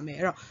နဲ့စားမယ်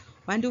အဲ့တော့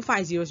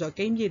1250ဆိုတော့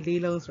ကိန်းပြည့်၄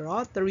လုံးဆို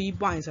တော့3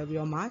 point ဆိုပြီး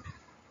တော့မှ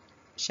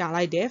ရှာ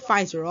လိုက်တယ်5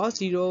ဆိုတော့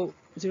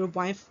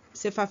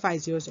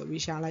0.6550ဆို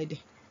ပြီးရှာလိုက်တ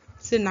ယ်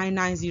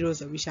6990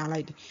ဆိုပြီးရှာလို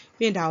က်တယ်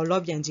ပြီးရင်ဒါကို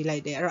log ပြန်ကြည့်လို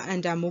က်တယ်အဲ့တော့ n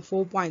တန်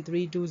ဖိုး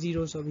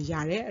 4.320 ဆိုပြီးရ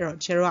တယ်အဲ့တော့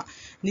ချေတို့က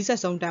နီးစပ်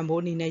ဆုံးတန်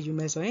ဖိုးအနေနဲ့ယူ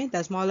မယ်ဆိုရင်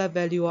the smaller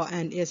value of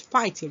n is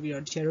 5ဆိုပြီး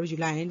တော့ချေတို့ယူ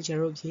လိုက်ရင်ချေ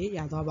တို့အဖြစ်ရ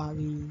သွားပါ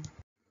ပြီ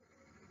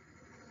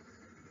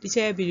ဒီချ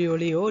က်ဗီဒီယို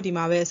လေးကိုဒီ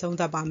မှာပဲအဆုံး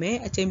သတ်ပါမယ်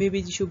အချိန်ပေး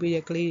ပြီးကြည့်ရှုပေး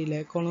တဲ့ကလေးတွေလ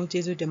ည်းအကုန်လုံး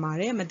ကျေးဇူးတင်ပါ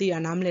တယ်မသိတာ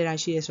နားမလည်တာ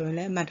ရှိရဆိုရင်လ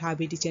ည်းအမှတ်ထား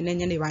ပြီးဒီချက်နဲ့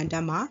ညနေပိုင်းတ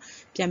က်မှာ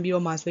ပြန်ပြီး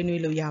တော့မှဆွေး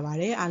နွေးလို့ရပါ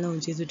တယ်အားလုံး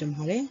ကျေးဇူးတင်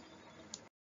ပါတယ်